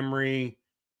quarterback, Emory,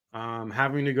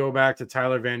 having to go back to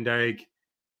Tyler Van Dyke,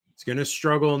 it's going to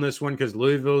struggle in this one because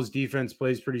Louisville's defense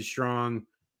plays pretty strong.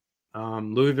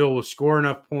 Louisville will score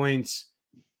enough points.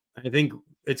 I think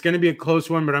it's going to be a close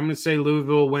one, but I'm going to say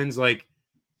Louisville wins like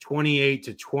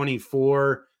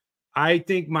 28-24. I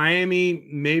think Miami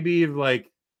maybe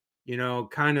like,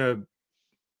 kind of,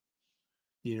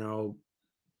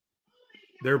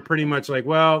 they're pretty much like,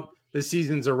 well, this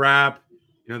season's a wrap.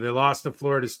 They lost to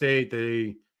Florida State.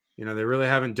 They really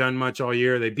haven't done much all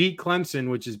year. They beat Clemson,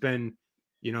 which has been,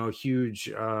 a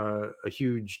huge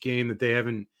game that they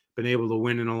haven't been able to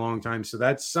win in a long time. So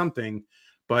that's something.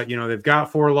 But they've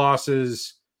got 4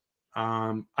 losses.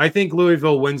 I think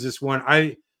Louisville wins this one.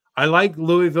 I like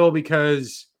Louisville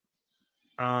because,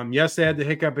 yes, they had the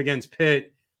hiccup against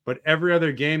Pitt, but every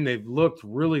other game they've looked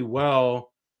really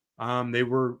well. They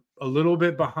were a little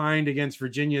bit behind against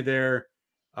Virginia there,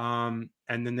 and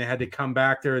then they had to come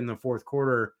back there in the fourth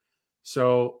quarter.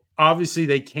 So obviously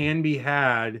they can be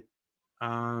had.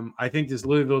 I think this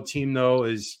Louisville team, though,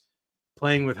 is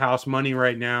playing with house money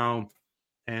right now,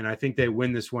 and I think they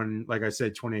win this one, like I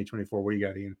said, 28-24. What do you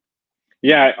got, Ian?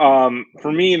 Yeah,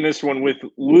 for me in this one, with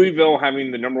Louisville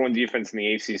having the number 1 defense in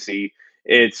the ACC,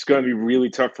 it's going to be really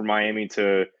tough for Miami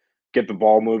to get the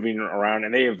ball moving around,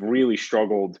 and they have really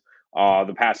struggled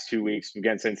the past 2 weeks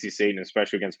against NC State and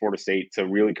especially against Florida State to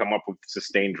really come up with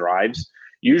sustained drives.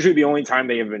 Usually the only time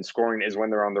they have been scoring is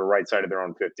when they're on the right side of their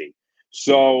own 50.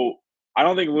 So I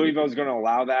don't think Louisville is going to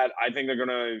allow that. I think they're going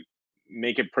to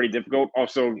make it pretty difficult.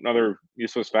 Also, another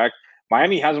useless fact,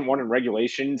 Miami hasn't won in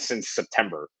regulation since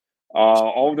September.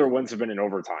 All of their wins have been in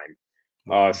overtime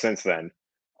since then.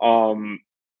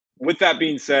 With that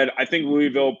being said, I think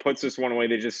Louisville puts this one away.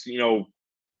 They just,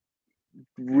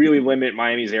 really limit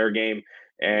Miami's air game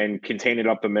and contain it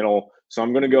up the middle. So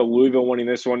I'm going to go Louisville winning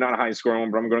this one, not a high scoring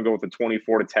one, but I'm going to go with a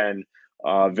 24-10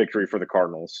 victory for the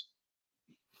Cardinals.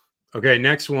 Okay,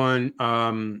 next one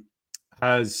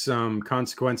has some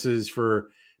consequences for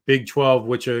Big 12,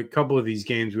 which a couple of these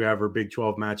games we have are Big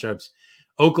 12 matchups.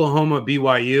 Oklahoma,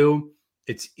 BYU.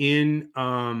 It's in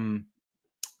God,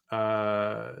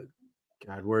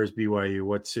 where's BYU?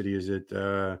 What city is it?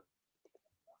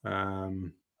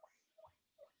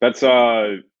 That's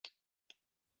can't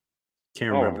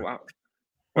remember. Wow.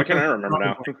 Why can't I remember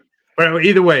now? But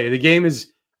either way, the game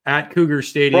is at Cougar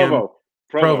Stadium.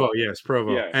 Provo, yes,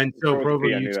 Provo. Yeah, and so Provo,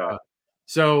 Utah.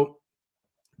 So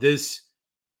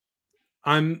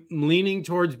I'm leaning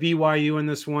towards BYU in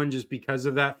this one just because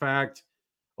of that fact.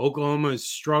 Oklahoma has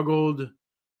struggled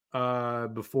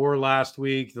before last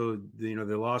week. They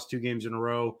lost 2 games in a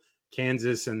row,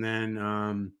 Kansas and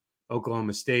then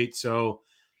Oklahoma State. So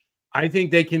I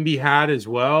think they can be had as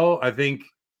well. I think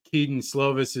Keaton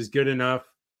Slovis is good enough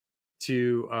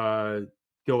to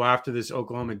go after this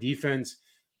Oklahoma defense.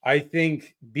 I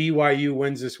think BYU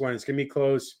wins this one. It's going to be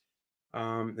close.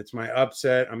 It's my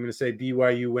upset. I'm going to say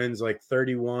BYU wins like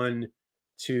 31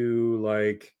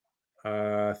 to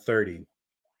 30.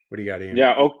 What do you got, Ian?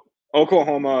 Yeah,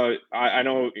 Oklahoma, I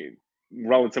know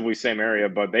relatively same area,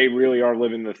 but they really are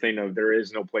living the thing of there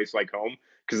is no place like home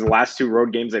because the last 2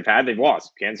 road games they've had, they've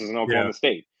lost Kansas and Oklahoma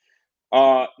State.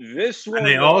 This one, and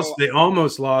they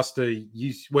almost lost the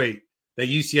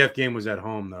UCF game was at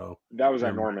home though. That was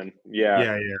at Norman.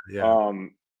 Yeah.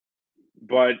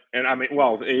 But I mean,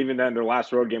 well, even then, their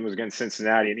last road game was against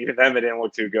Cincinnati, and even then, they didn't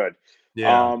look too good.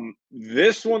 Yeah.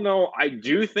 This one, though, I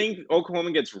do think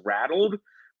Oklahoma gets rattled,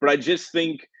 but I just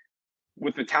think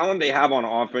with the talent they have on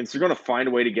offense, they're going to find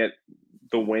a way to get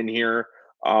the win here.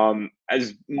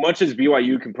 As much as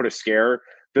BYU can put a scare,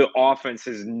 the offense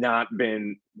has not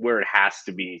been where it has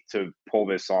to be to pull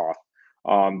this off.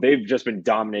 They've just been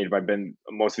dominated by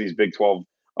most of these Big 12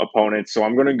 opponents. So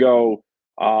I'm going to go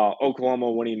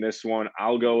Oklahoma winning this one.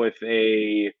 I'll go with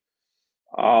a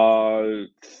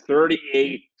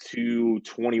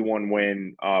 38-21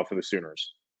 win for the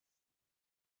Sooners.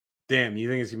 Damn, you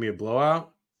think it's going to be a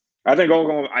blowout? I think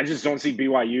Oklahoma. I just don't see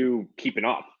BYU keeping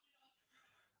up.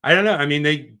 I don't know. I mean,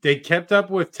 they kept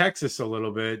up with Texas a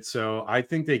little bit, so I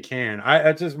think they can.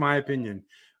 That's just my opinion,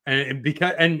 and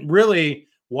really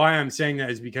why I'm saying that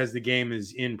is because the game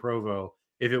is in Provo.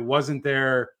 If it wasn't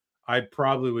there, I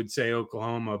probably would say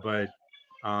Oklahoma, but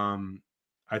I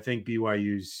think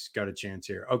BYU's got a chance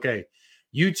here. Okay,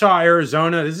 Utah,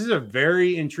 Arizona. This is a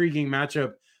very intriguing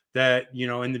matchup that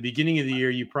in the beginning of the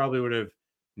year you probably would have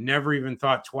never even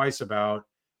thought twice about,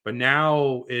 but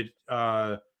now it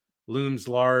looms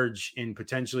large in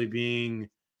potentially being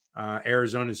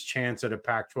Arizona's chance at a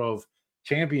Pac-12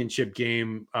 championship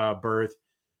game berth.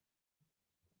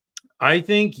 I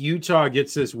think Utah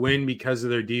gets this win because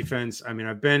of their defense. I mean,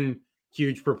 I've been a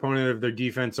huge proponent of their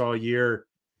defense all year.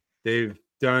 They've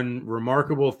done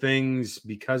remarkable things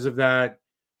because of that.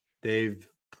 They've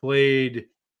played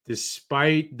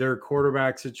despite their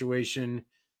quarterback situation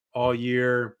all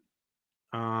year.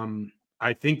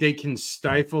 I think they can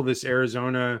stifle this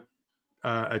Arizona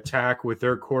attack with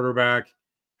their quarterback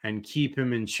and keep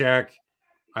him in check.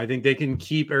 I think they can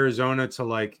keep Arizona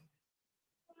to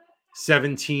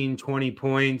 17, 20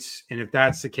 points. And if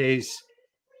that's the case,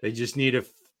 they just need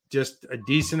just a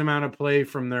decent amount of play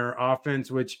from their offense,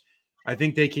 which I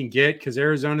think they can get because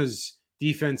Arizona's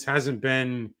defense hasn't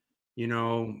been,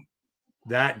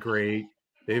 that great.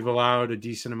 They've allowed a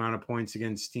decent amount of points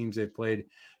against teams they've played.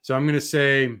 So I'm going to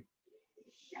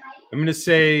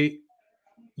say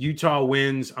Utah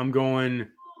wins. I'm going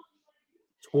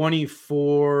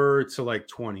 24 to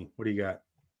 20. What do you got?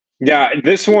 Yeah,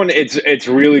 this one it's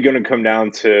really going to come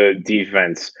down to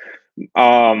defense.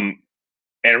 And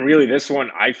really this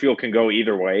one I feel can go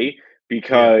either way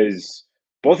because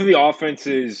both of the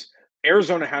offenses,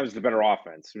 Arizona has the better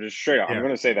offense. Just straight out. I'm going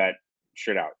to say that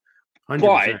straight out. 100%.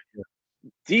 But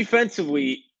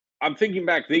defensively, I'm thinking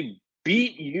back, they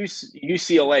beat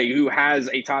UCLA, who has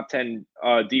a top 10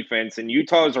 defense, and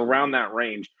Utah is around that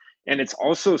range. And it's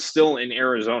also still in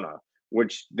Arizona,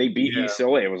 which they beat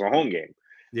UCLA. It was a home game.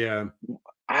 Yeah.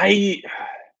 I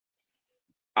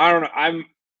don't know.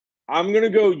 I'm gonna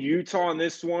go Utah on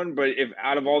this one, but if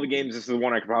out of all the games, this is the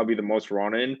one I could probably be the most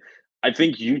wrong in. I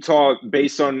think Utah,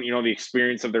 based on the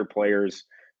experience of their players,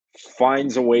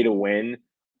 finds a way to win.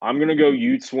 I'm gonna go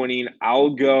Utes winning. I'll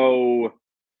go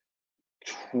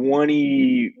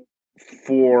 24-17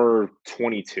 for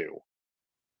 22.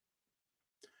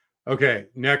 Okay,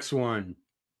 next one.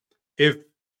 If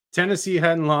Tennessee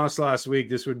hadn't lost last week,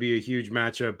 this would be a huge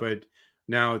matchup, but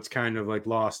now it's kind of like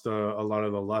lost a lot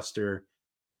of the luster.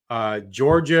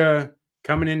 Georgia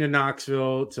coming into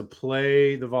Knoxville to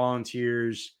play the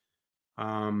Volunteers.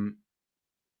 You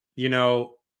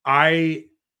know,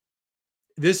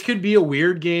 this could be a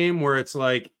weird game where it's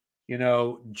like, you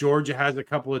know, Georgia has a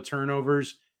couple of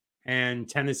turnovers and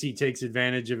Tennessee takes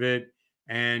advantage of it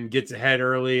and gets ahead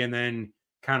early and then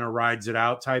kind of rides it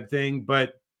out type thing.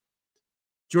 But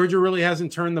Georgia really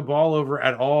hasn't turned the ball over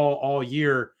at all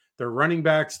year. Their running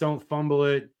backs don't fumble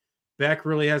it. Beck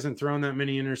really hasn't thrown that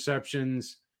many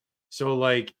interceptions. So,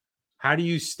 like, how do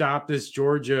you stop this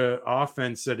Georgia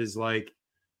offense that is like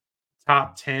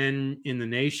top 10 in the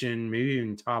nation, maybe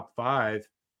even top 5?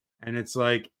 And it's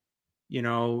like, you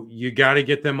know, you got to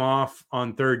get them off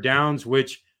on third downs,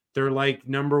 which they're like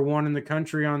number 1 in the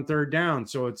country on third down.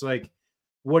 So it's like,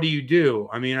 what do you do?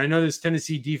 I mean, I know this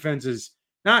Tennessee defense is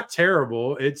not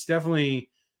terrible. It's definitely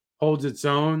holds its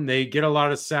own. They get a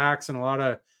lot of sacks and a lot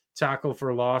of tackle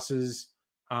for losses.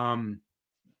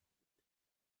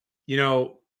 You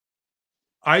know,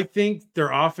 I think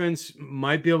their offense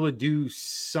might be able to do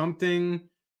something.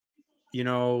 You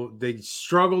know, they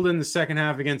struggled in the second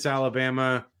half against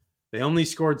Alabama. They only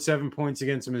scored 7 points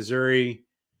against Missouri.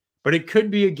 But it could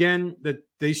be again that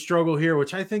they struggle here,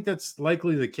 which I think that's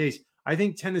likely the case. I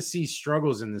think Tennessee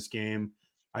struggles in this game.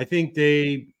 I think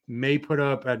they may put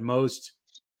up at most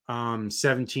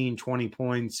 17, 20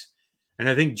 points. And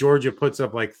I think Georgia puts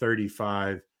up like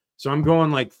 35. So I'm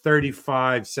going like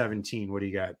 35-17. What do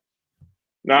you got?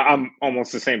 No, I'm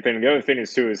almost the same thing. The other thing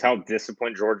is too is how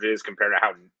disciplined Georgia is compared to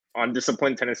how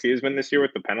undisciplined Tennessee has been this year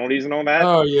with the penalties and all that.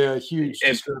 Oh yeah, huge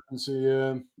discrepancy.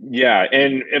 Yeah. Yeah,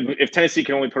 and if Tennessee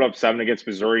can only put up 7 against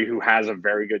Missouri, who has a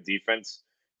very good defense,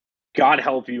 God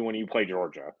help you when you play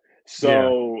Georgia.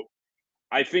 So yeah.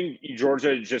 I think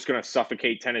Georgia is just going to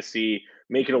suffocate Tennessee,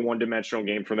 make it a one-dimensional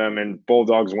game for them, and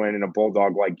Bulldogs win in a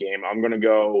Bulldog-like game. I'm going to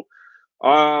go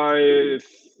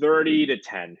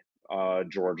 30-10,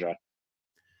 Georgia.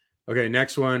 Okay,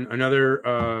 next one,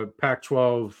 another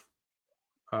Pac-12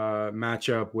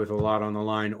 matchup with a lot on the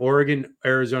line. Oregon,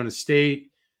 Arizona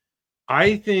State.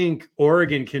 I think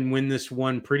Oregon can win this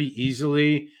one pretty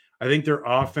easily. I think their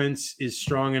offense is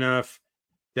strong enough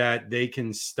that they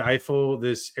can stifle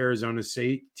this Arizona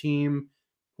State team.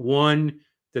 One,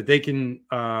 that they can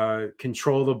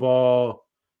control the ball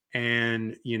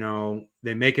and, you know,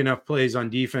 they make enough plays on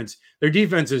defense. Their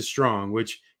defense is strong,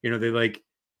 which, you know, they like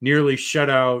nearly shut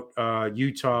out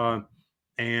Utah,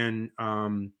 and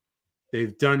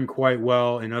they've done quite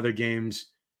well in other games.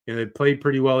 You know, they played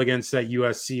pretty well against that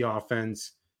USC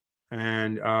offense,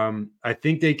 and I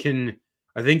think they can.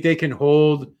 I think they can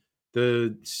hold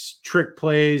the trick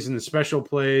plays and the special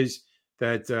plays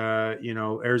that you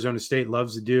know, Arizona State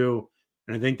loves to do,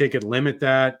 and I think they could limit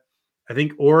that. I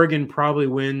think Oregon probably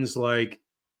wins like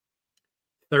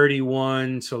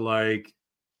 31 to like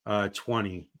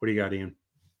 20. What do you got, Ian?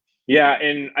 Yeah,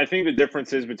 and I think the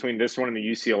difference is between this one and the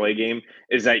UCLA game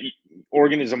is that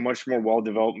Oregon is a much more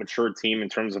well-developed, mature team in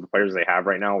terms of the players they have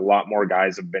right now. A lot more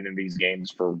guys have been in these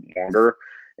games for longer,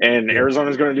 and yeah.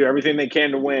 Arizona's going to do everything they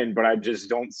can to win, but I just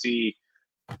don't see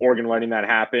Oregon letting that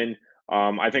happen.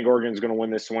 I think Oregon's going to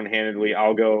win this one handedly.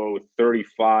 I'll go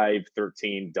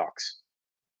 35-13 Ducks.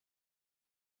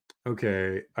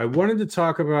 Okay, I wanted to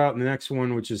talk about the next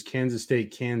one, which is Kansas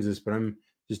State, Kansas, but I'm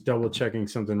just double checking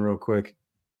something real quick.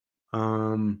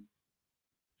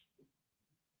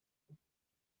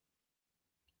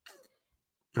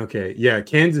 Okay, yeah,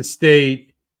 Kansas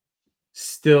State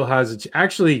still has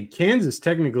actually Kansas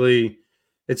technically,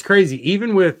 it's crazy.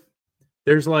 Even with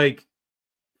there's like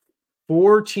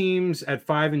 4 teams at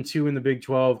 5-2 in the Big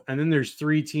 12, and then there's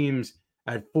 3 teams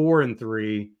at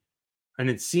 4-3, and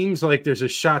it seems like there's a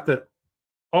shot that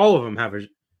all of them have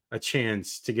a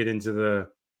chance to get into the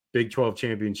Big 12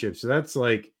 championship. So that's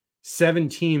like 7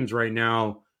 teams right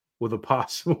now with a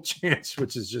possible chance,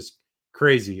 which is just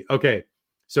crazy. Okay,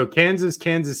 so Kansas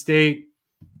State,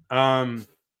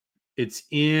 it's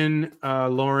in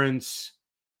Lawrence,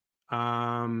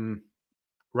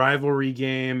 rivalry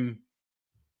game.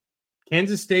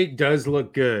 Kansas State does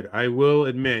look good, I will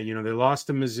admit. You know, they lost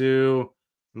to Mizzou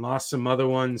and lost some other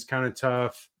ones, kind of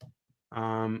tough.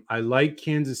 I like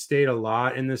Kansas State a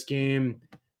lot in this game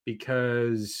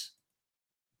because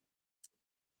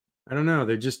I don't know,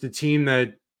 they're just a team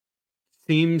that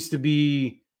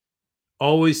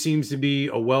always seems to be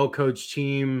a well-coached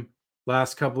team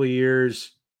last couple of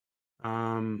years.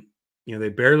 You know, they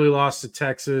barely lost to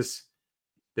Texas.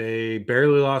 They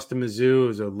barely lost to Mizzou. It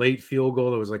was a late field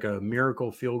goal. It was like a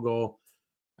miracle field goal.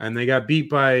 And they got beat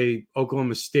by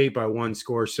Oklahoma State by 1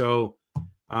 score. So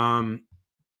I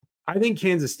think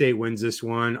Kansas State wins this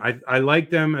one. I like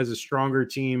them as a stronger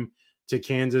team to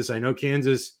Kansas. I know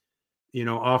Kansas,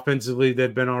 offensively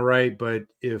they've been all right, but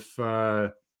if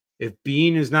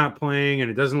Bean is not playing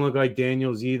and it doesn't look like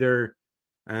Daniels either,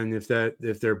 and if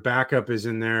their backup is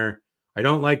in there, I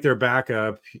don't like their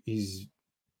backup. He's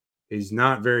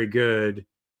not very good.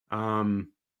 Let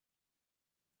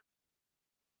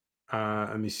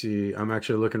me see. I'm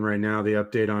actually looking right now, the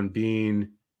update on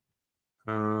Bean.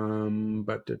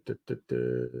 But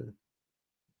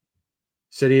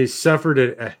said he has suffered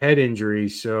a head injury,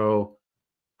 so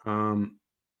I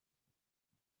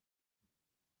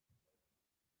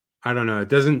don't know. It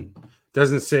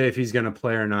doesn't say if he's going to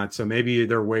play or not, so maybe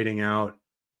they're waiting out.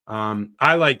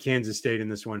 I like Kansas State in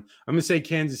this one. I'm going to say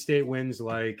Kansas State wins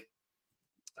like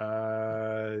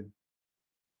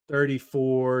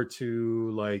 34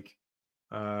 to like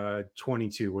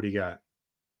 22. What do you got?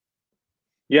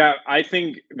 Yeah, I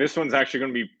think this one's actually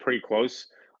going to be pretty close.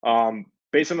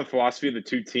 Based on the philosophy of the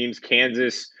two teams,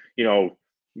 Kansas,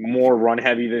 more run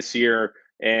heavy this year,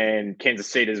 and Kansas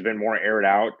State has been more aired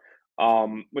out.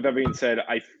 With that being said,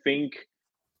 I think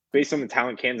based on the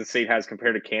talent Kansas State has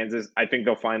compared to Kansas, I think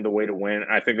they'll find the way to win.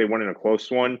 I think they win in a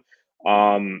close one.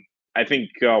 I think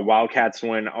Wildcats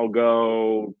win. I'll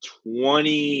go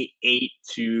 28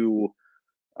 to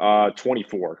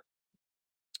 24.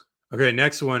 Okay,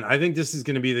 next one. I think this is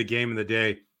going to be the game of the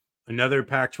day. Another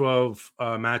Pac-12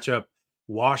 matchup,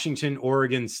 Washington,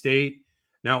 Oregon State.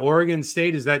 Now, Oregon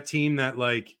State is that team that,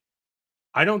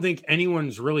 I don't think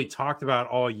anyone's really talked about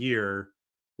all year,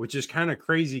 which is kind of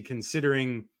crazy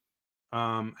considering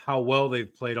how well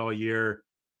they've played all year.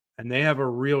 And they have a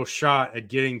real shot at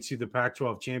getting to the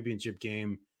Pac-12 championship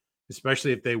game,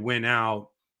 especially if they win out,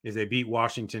 if they beat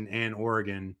Washington and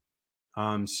Oregon.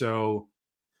 So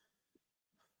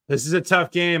this is a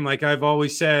tough game. Like I've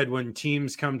always said, when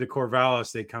teams come to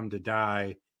Corvallis, they come to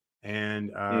die.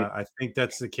 And I think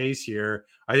that's the case here.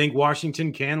 I think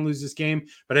Washington can lose this game,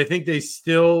 but I think they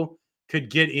still could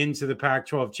get into the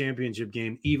Pac-12 championship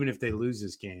game, even if they lose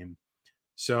this game.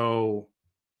 So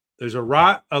there's a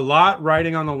lot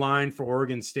riding on the line for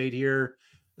Oregon State here.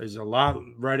 There's a lot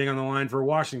riding on the line for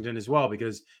Washington as well,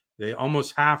 because they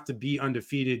almost have to be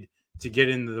undefeated to get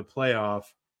into the playoff.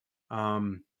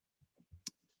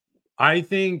 I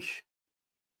think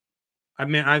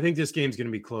this game's going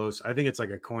to be close. I think it's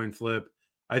like a coin flip.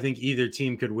 I think either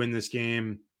team could win this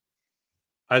game.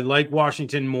 I like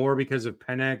Washington more because of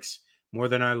Penix more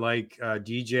than I like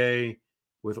DJ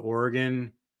with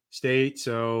Oregon State.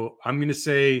 So I'm going to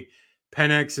say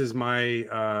Penix is my,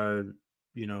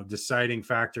 deciding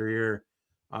factor here,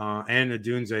 and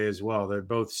Adunze as well. They're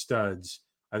both studs.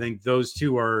 I think those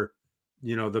two are,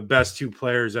 the best two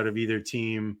players out of either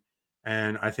team.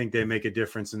 And I think they make a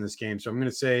difference in this game. So I'm going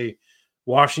to say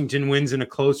Washington wins in a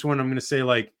close one. I'm going to say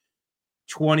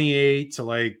 28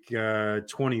 to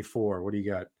 24. What do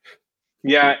you got?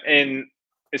 Yeah, and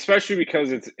especially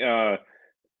because it's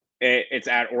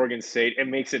at Oregon State, it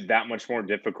makes it that much more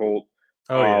difficult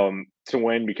to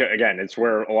win, because again, it's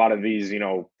where a lot of these,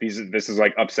 this is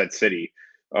like upset city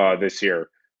this year.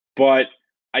 But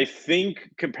I think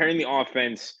comparing the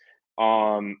offense,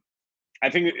 I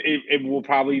think it will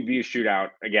probably be a shootout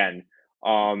again,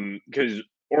 because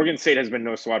Oregon State has been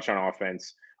no slouch on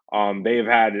offense. They have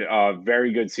had a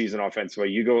very good season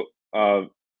offensively.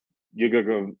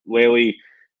 Uiagalelei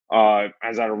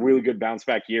has had a really good bounce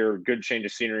back year, good change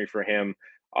of scenery for him.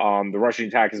 The rushing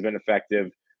attack has been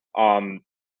effective.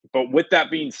 But with that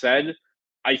being said,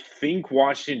 I think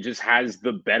Washington just has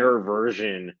the better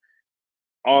version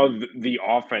of the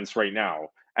offense right now.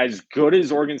 As good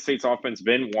as Oregon State's offense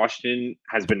been, Washington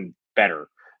has been better.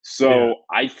 So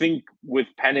I think with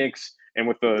Penix and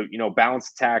with the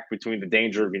balanced attack between the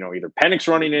danger of either Penix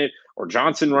running it or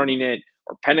Johnson running it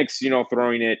or Penix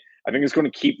throwing it, I think it's going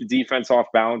to keep the defense off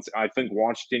balance. I think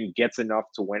Washington gets enough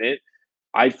to win it.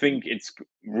 I think it's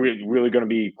really going to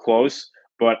be close,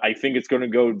 but I think it's going to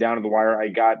go down to the wire. I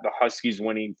got the Huskies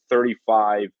winning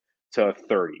 35 to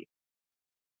 30.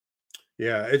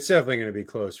 Yeah, it's definitely going to be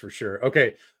close for sure.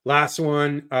 Okay, last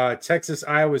one, Texas,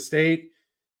 Iowa State.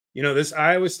 This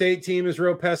Iowa State team is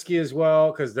real pesky as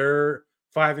well, because they're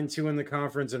 5-2 in the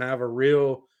conference and have a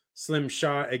real slim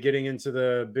shot at getting into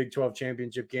the Big 12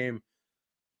 championship game.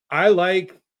 I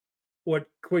like what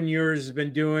Quinn Ewers has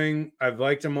been doing. I've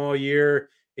liked him all year.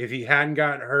 If he hadn't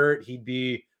gotten hurt, he'd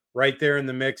be right there in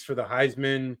the mix for the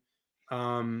Heisman.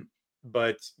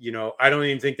 But I don't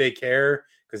even think they care,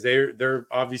 because they're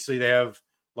obviously they have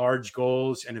large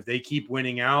goals. And if they keep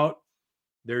winning out,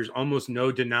 there's almost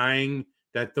no denying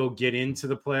that they'll get into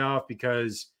the playoff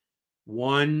because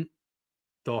one,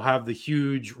 they'll have the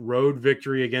huge road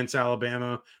victory against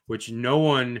Alabama, which no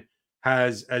one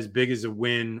has as big as a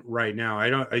win right now.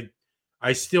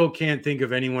 I still can't think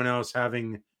of anyone else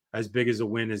having as big as a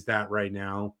win as that right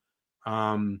now.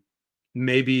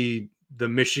 Maybe the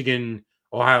Michigan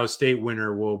Ohio State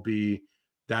winner will be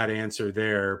that answer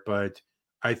there, but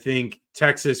I think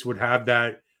Texas would have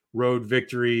that road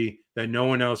victory that no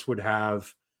one else would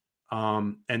have.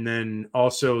 And then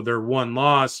also their one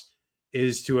loss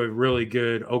is to a really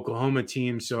good Oklahoma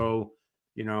team. So,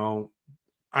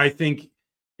 I think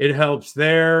it helps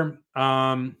there.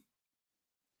 I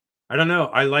don't know.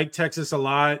 I like Texas a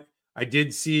lot. I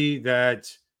did see that.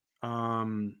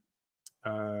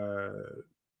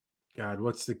 God,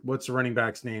 what's the running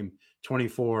back's name?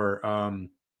 24.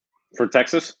 For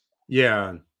Texas?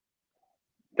 Yeah.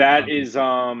 That is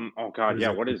oh God, yeah,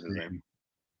 what is his name?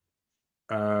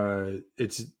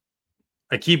 It's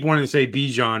I keep wanting to say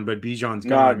Bijan, but Bijan's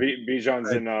gone. No,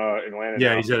 Bijan's in Atlanta. Yeah,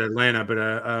 now. He's at Atlanta, but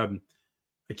I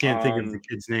can't think of the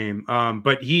kid's name.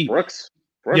 But Brooks.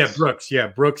 Yeah, Brooks. Yeah,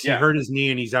 Brooks. Yeah. He hurt his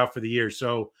knee and he's out for the year.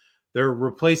 So they're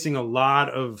replacing a lot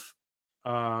of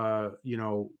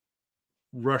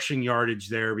rushing yardage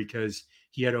there because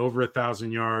he had over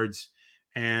 1,000 yards,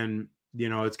 and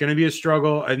it's going to be a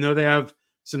struggle. I know they have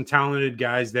some talented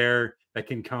guys there that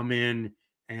can come in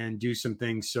and do some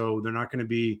things, so they're not going to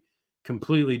be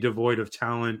completely devoid of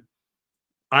talent.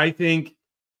 I think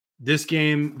this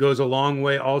game goes a long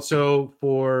way also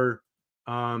for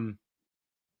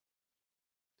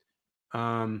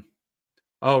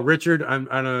Richard, I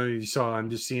don't know if you saw, I'm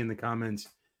just seeing the comments.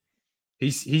 He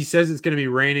says it's going to be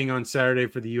raining on Saturday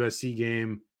for the USC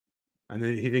game, and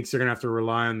then he thinks they're going to have to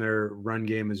rely on their run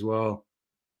game as well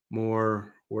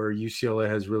more, where UCLA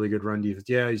has really good run defense.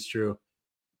 Yeah, he's true.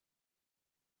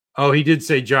 Oh, he did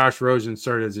say Josh Rosen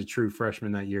started as a true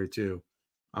freshman that year too.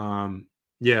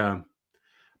 Yeah.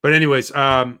 But anyways,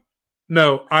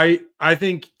 no, I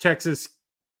think Texas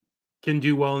can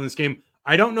do well in this game.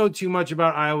 I don't know too much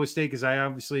about Iowa State because I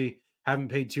obviously haven't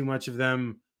paid too much of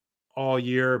them all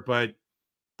year, but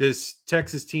this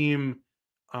Texas team,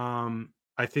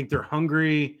 I think they're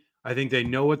hungry. I think they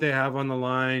know what they have on the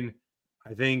line.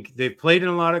 I think they've played in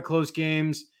a lot of close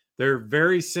games. They're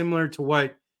very similar to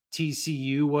what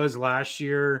TCU was last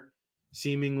year,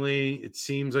 seemingly. It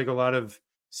seems like a lot of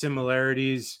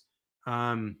similarities.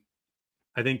 I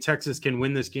think Texas can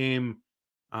win this game.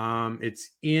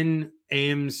 It's in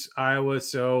Ames, Iowa,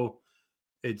 so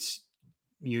it's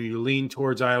you lean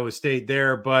towards Iowa State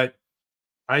there, but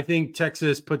I think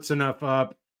Texas puts enough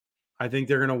up. I think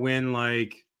they're going to win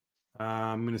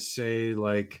I'm going to say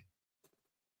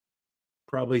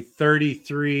probably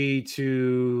 33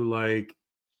 to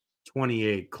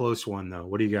 28. Close one though.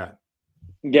 What do you got?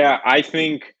 Yeah, I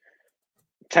think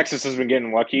Texas has been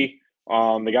getting lucky.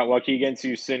 They got lucky against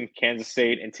Houston, Kansas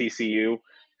State, and TCU.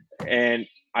 And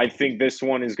I think this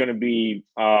one is going to be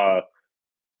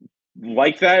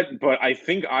like that. But I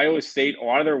think Iowa State, a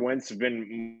lot of their wins have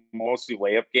been mostly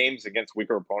layup games against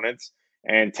weaker opponents.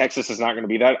 And Texas is not going to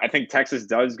be that. I think Texas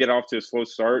does get off to a slow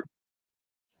start,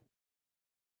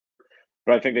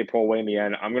 but I think they pull away in the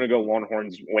end. I'm going to go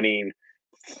Longhorns winning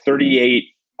 38-23.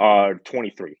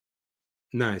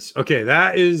 Nice. Okay,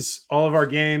 that is all of our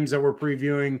games that we're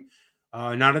previewing.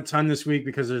 Not a ton this week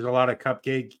because there's a lot of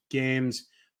cupcake games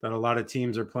that a lot of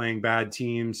teams are playing bad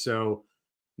teams. So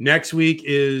next week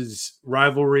is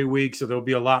rivalry week, so there'll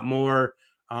be a lot more.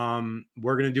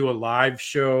 We're going to do a live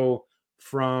show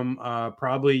from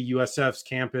probably USF's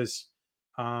campus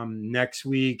next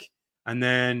week. And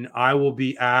then I will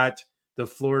be at the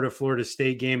Florida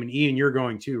State game. And Ian, you're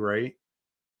going too, right?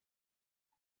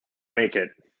 Make it.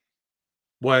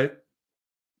 What?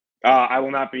 I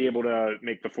will not be able to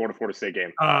make the Florida State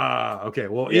game. Okay.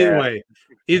 Well,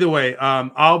 either way,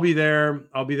 I'll be there.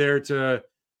 I'll be there to,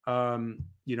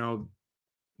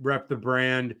 rep the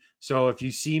brand. So if you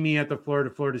see me at the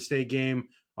Florida State game,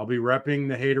 I'll be repping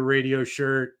the Hater Radio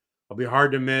shirt. I'll be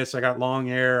hard to miss. I got long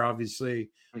hair,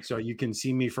 obviously, so you can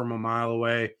see me from a mile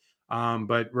away.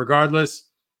 But regardless,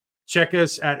 check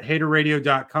us at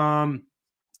haterradio.com.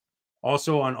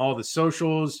 Also on all the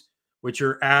socials, which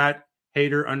are at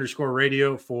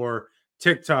hater_radio for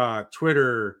TikTok,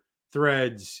 Twitter,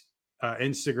 Threads,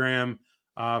 Instagram.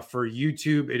 For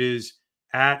YouTube, it is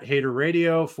at Hater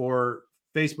Radio. For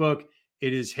Facebook,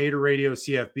 it is Hater Radio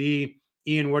CFB.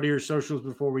 Ian, what are your socials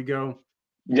before we go?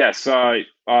 Yes,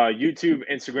 YouTube,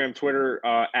 Instagram, Twitter,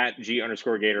 at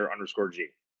G_Gator_G.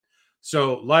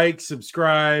 So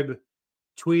subscribe,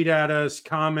 tweet at us,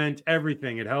 comment,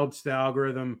 everything. It helps the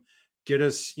algorithm get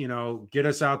us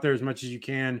out there as much as you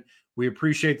can. We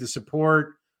appreciate the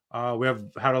support. We have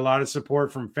had a lot of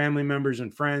support from family members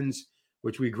and friends,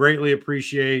 which we greatly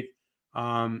appreciate.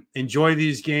 Enjoy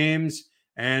these games,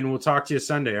 and we'll talk to you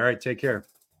Sunday. All right, take care.